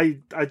 I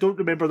don't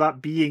remember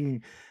that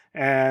being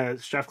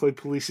Strathclyde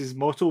Police's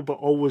motto, but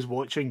always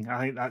watching.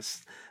 I think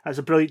that's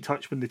a brilliant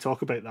touch when they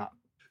talk about that.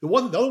 The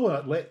other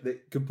one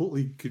that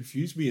completely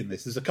confused me in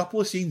this, there's a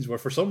couple of scenes where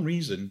for some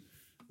reason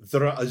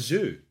they're at a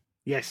zoo.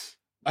 Yes.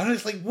 And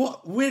it's like,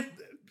 what? Where?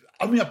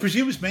 I mean, I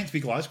presume it's meant to be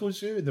Glasgow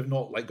Zoo and they've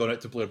not like gone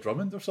out to Blair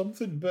Drummond or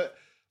something, but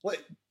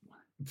like,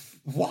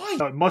 why?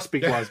 No, it must be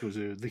Glasgow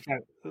Zoo. They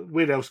can't,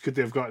 where else could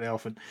they have got an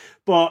elephant?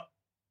 But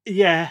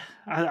yeah,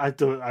 I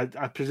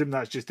presume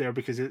that's just there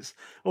because it's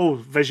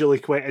visually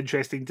quite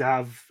interesting to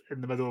have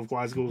in the middle of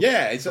Glasgow.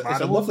 Yeah, it's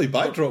a lovely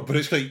backdrop, but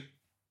it's like,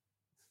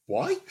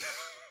 why?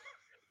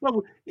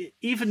 Well,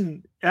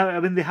 even I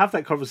mean, they have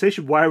that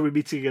conversation. Why are we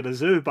meeting in a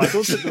zoo? But I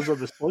don't think there's a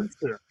response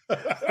to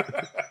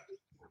it.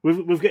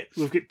 We've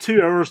got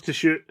 2 hours to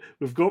shoot.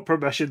 We've got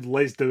permission.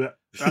 Let's do it.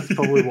 That's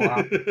probably what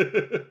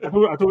happened.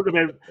 I don't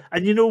remember.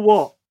 And you know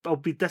what? I'll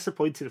be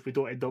disappointed if we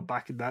don't end up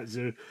back in that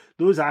zoo.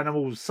 Those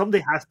animals,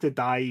 somebody has to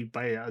die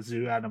by a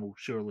zoo animal,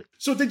 surely.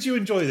 So, did you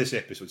enjoy this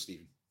episode,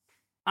 Stephen?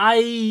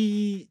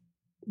 I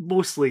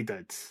mostly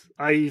did.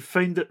 I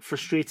found it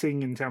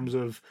frustrating in terms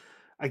of,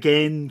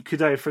 again,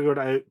 could I have figured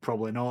it out?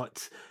 Probably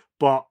not.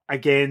 But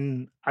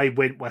again, I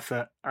went with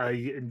it. I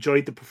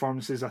enjoyed the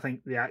performances. I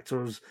think the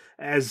actors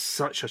is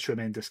such a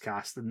tremendous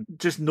cast. And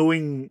just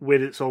knowing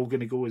where it's all going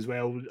to go as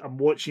well, I'm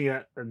watching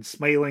it and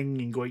smiling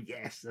and going,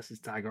 yes, this is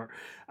Taggart.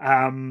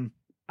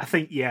 I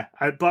think, yeah.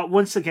 But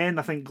once again,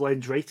 I think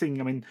Glenn's writing,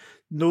 I mean,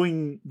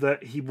 knowing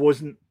that he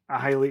wasn't a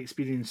highly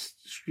experienced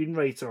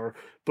screenwriter,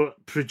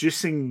 but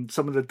producing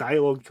some of the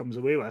dialogue comes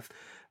away with,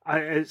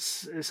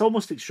 it's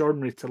almost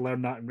extraordinary to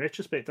learn that in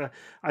retrospect.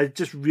 I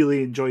just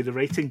really enjoy the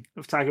writing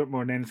of Taggart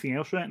more than anything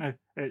else right now.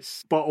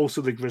 But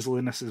also the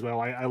grisliness as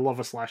well. I love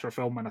a slasher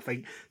film, and I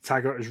think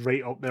Taggart is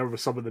right up there with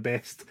some of the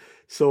best.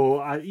 So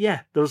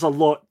there's a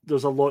lot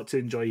to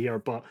enjoy here.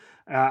 But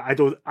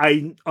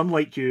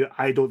unlike you,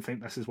 I don't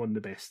think this is one of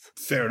the best.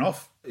 Fair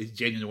enough. It's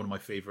genuinely one of my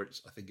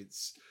favourites. I think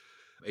it's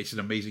an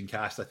amazing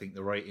cast. I think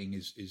the writing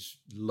is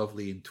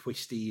lovely and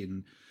twisty,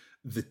 and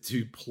the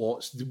two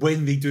plots,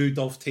 when they do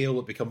dovetail,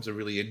 it becomes a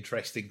really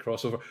interesting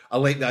crossover. I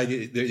like the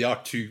idea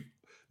that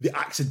they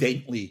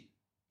accidentally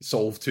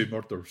solve 2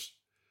 murders.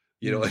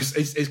 You know, it's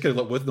kind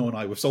of like Withnail and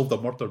I, we've solved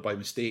a murder by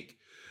mistake.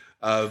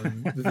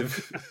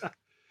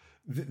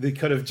 They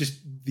kind of just,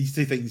 these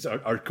two things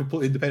are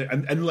completely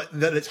independent, and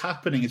that it's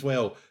happening as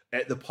well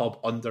at the pub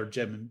under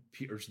Jim and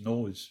Peter's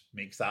nose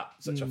makes that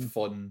such a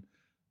fun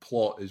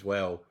plot as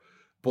well.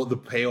 But the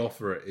payoff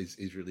for it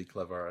is really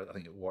clever. I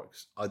think it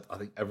works. I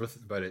think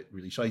everything about it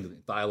really shines. I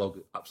think the dialogue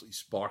absolutely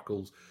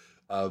sparkles.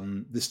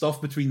 The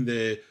stuff between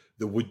the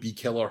would-be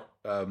killer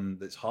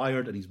that's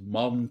hired and his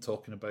mum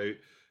talking about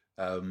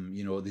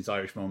this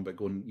Irish mum about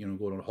going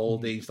on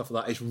holiday and stuff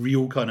like that. It's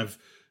real kind of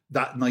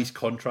that nice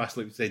contrast,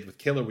 like we said, with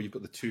Killer, where you've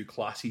got the two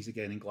classes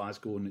again in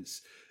Glasgow, and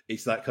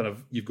it's that kind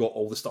of, you've got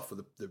all the stuff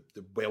with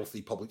the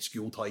wealthy public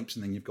school types,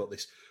 and then you've got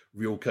this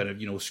real kind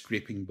of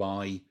scraping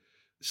by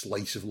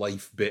slice of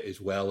life bit as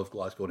well of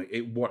Glasgow, and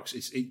it works.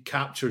 It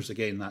captures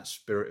again that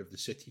spirit of the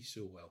city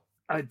so well.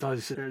 It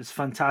does. It's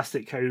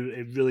fantastic how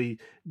it really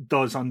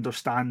does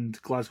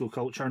understand Glasgow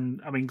culture.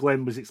 And I mean,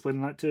 Glenn was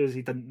explaining that to us.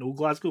 He didn't know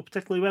Glasgow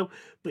particularly well,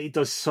 but he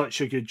does such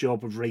a good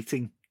job of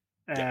writing.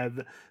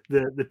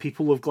 The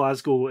people of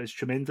Glasgow is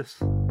tremendous.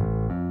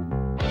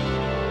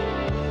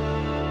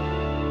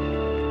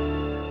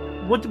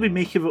 What do we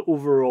make of it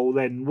overall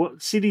then?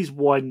 What series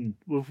 1?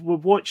 We've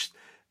watched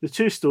the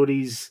 2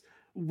 stories.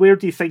 Where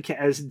do you think it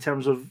is in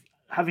terms of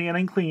having an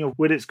inkling of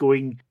where it's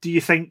going? Do you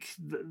think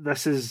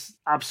this is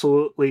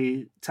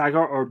absolutely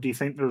Taggart, or do you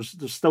think there's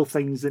still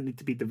things that need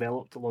to be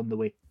developed along the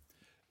way?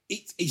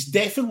 It's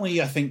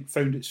definitely, I think,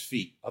 found its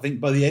feet. I think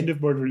by the end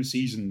of Murder in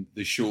Season,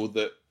 the show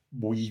that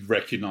we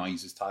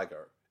recognise as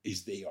Taggart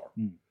is there.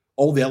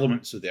 All the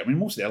elements are there. I mean,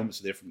 most of the elements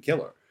are there from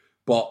Killer,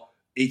 but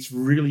it's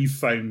really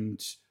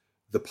found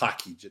the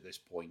package at this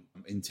point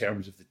in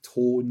terms of the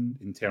tone,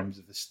 in terms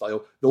of the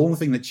style. The only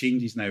thing that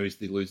changes now is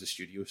they lose the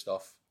studio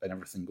stuff and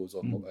everything goes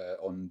on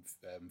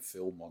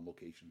film, on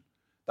location.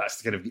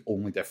 That's kind of the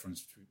only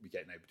difference we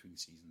get now between the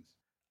seasons.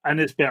 And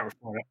it's better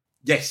for it.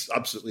 Yes,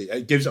 absolutely.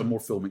 It gives it a more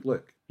filmic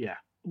look. Yeah.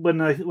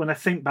 When I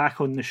think back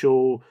on the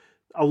show,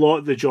 a lot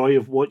of the joy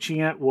of watching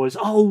it was,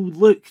 oh,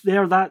 look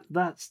there,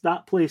 that's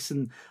that place,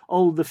 and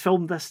oh, they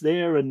filmed this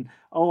there, and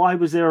oh, I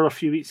was there a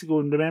few weeks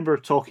ago and remember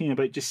talking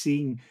about just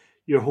seeing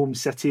your home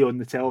city on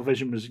the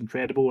television was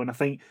incredible. And I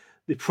think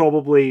they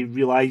probably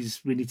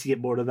realise we need to get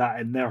more of that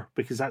in there,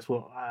 because that's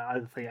what I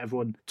think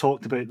everyone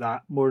talked about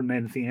that more than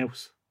anything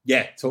else.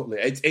 Yeah, totally.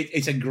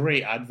 It's a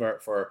great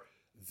advert for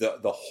the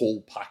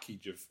whole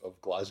package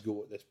of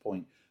Glasgow at this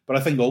point. But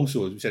I think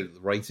also, as we said, the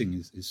writing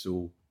is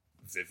so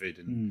vivid,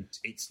 and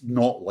it's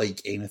not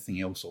like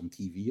anything else on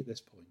TV at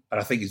this point.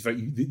 And I think it's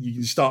you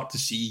can start to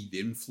see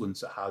the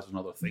influence it has on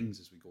other things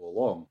as we go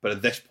along. But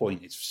at this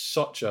point, it's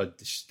such a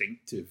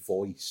distinctive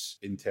voice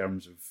in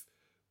terms of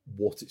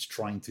what it's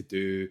trying to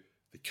do,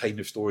 the kind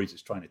of stories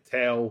it's trying to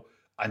tell,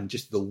 and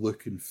just the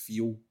look and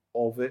feel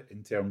of it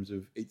in terms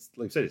of, it's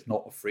like I said, it's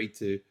not afraid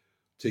to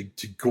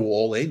go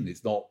all in.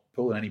 It's not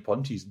pulling any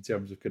punches in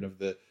terms of kind of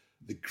the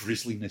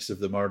grisliness of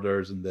the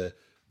murders and the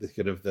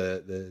kind of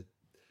the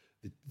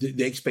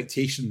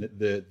expectation that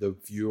the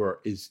viewer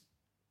is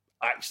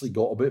actually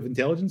got a bit of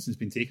intelligence and has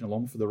been taken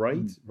along for the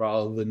ride,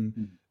 rather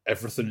than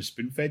everything is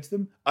spoon-fed to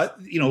them. I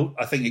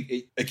think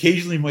it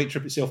occasionally might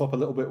trip itself up a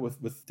little bit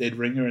with Dead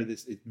Ringer.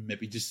 It's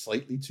maybe just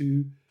slightly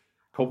too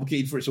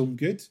complicated for its own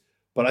good.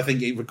 But I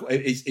think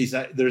is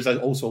that there's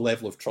also a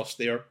level of trust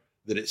there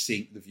that it's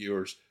saying to the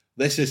viewers,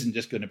 this isn't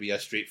just going to be a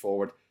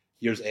straightforward,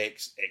 here's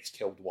X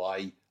killed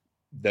Y,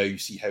 now you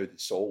see how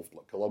it's solved,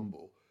 like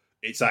Columbo.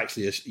 It's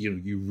actually,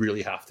 you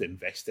really have to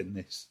invest in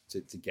this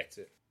to get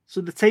it. So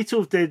the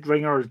title of Dead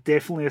Ringer is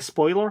definitely a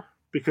spoiler,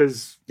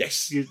 because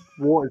yes,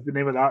 what is the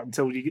name of that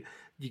until you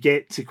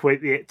get to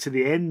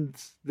the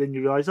end, then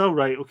you realise, oh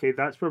right, okay,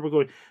 that's where we're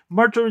going.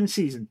 Murder in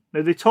Season.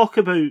 Now they talk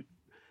about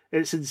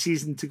it's in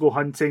season to go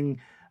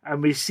hunting,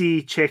 and we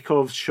see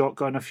Chekhov's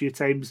shotgun a few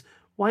times.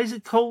 Why is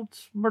it called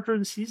Murder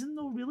in Season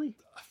though, really?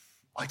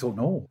 I don't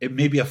know. It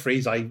may be a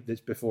phrase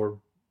that's before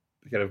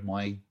kind of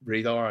my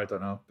radar, I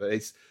don't know. But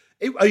as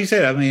you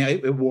said, I mean,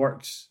 it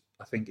works,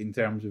 I think, in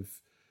terms of,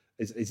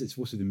 is it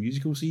supposed to be the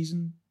musical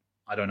season?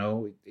 I don't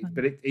know.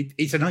 But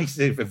it's a nice,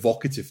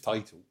 evocative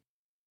title.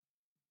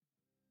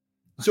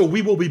 So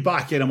we will be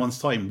back in a month's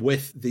time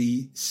with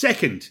the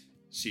second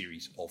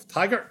series of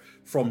Taggart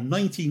from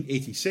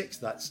 1986.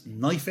 That's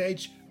Knife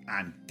Edge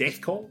and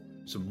Death Call.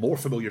 Some more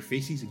familiar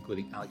faces,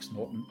 including Alex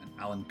Norton and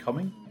Alan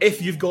Cumming.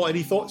 If you've got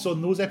any thoughts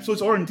on those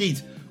episodes, or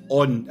indeed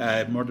on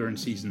Murder in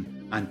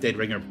Season and Dead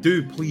Ringer,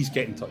 do please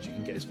get in touch. You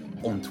can get us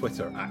on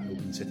Twitter at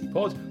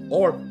NoMeanCityPod,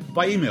 or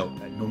by email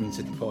at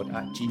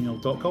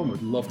nomeancitypod@gmail.com.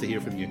 We'd love to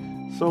hear from you.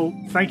 So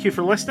thank you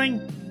for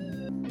listening.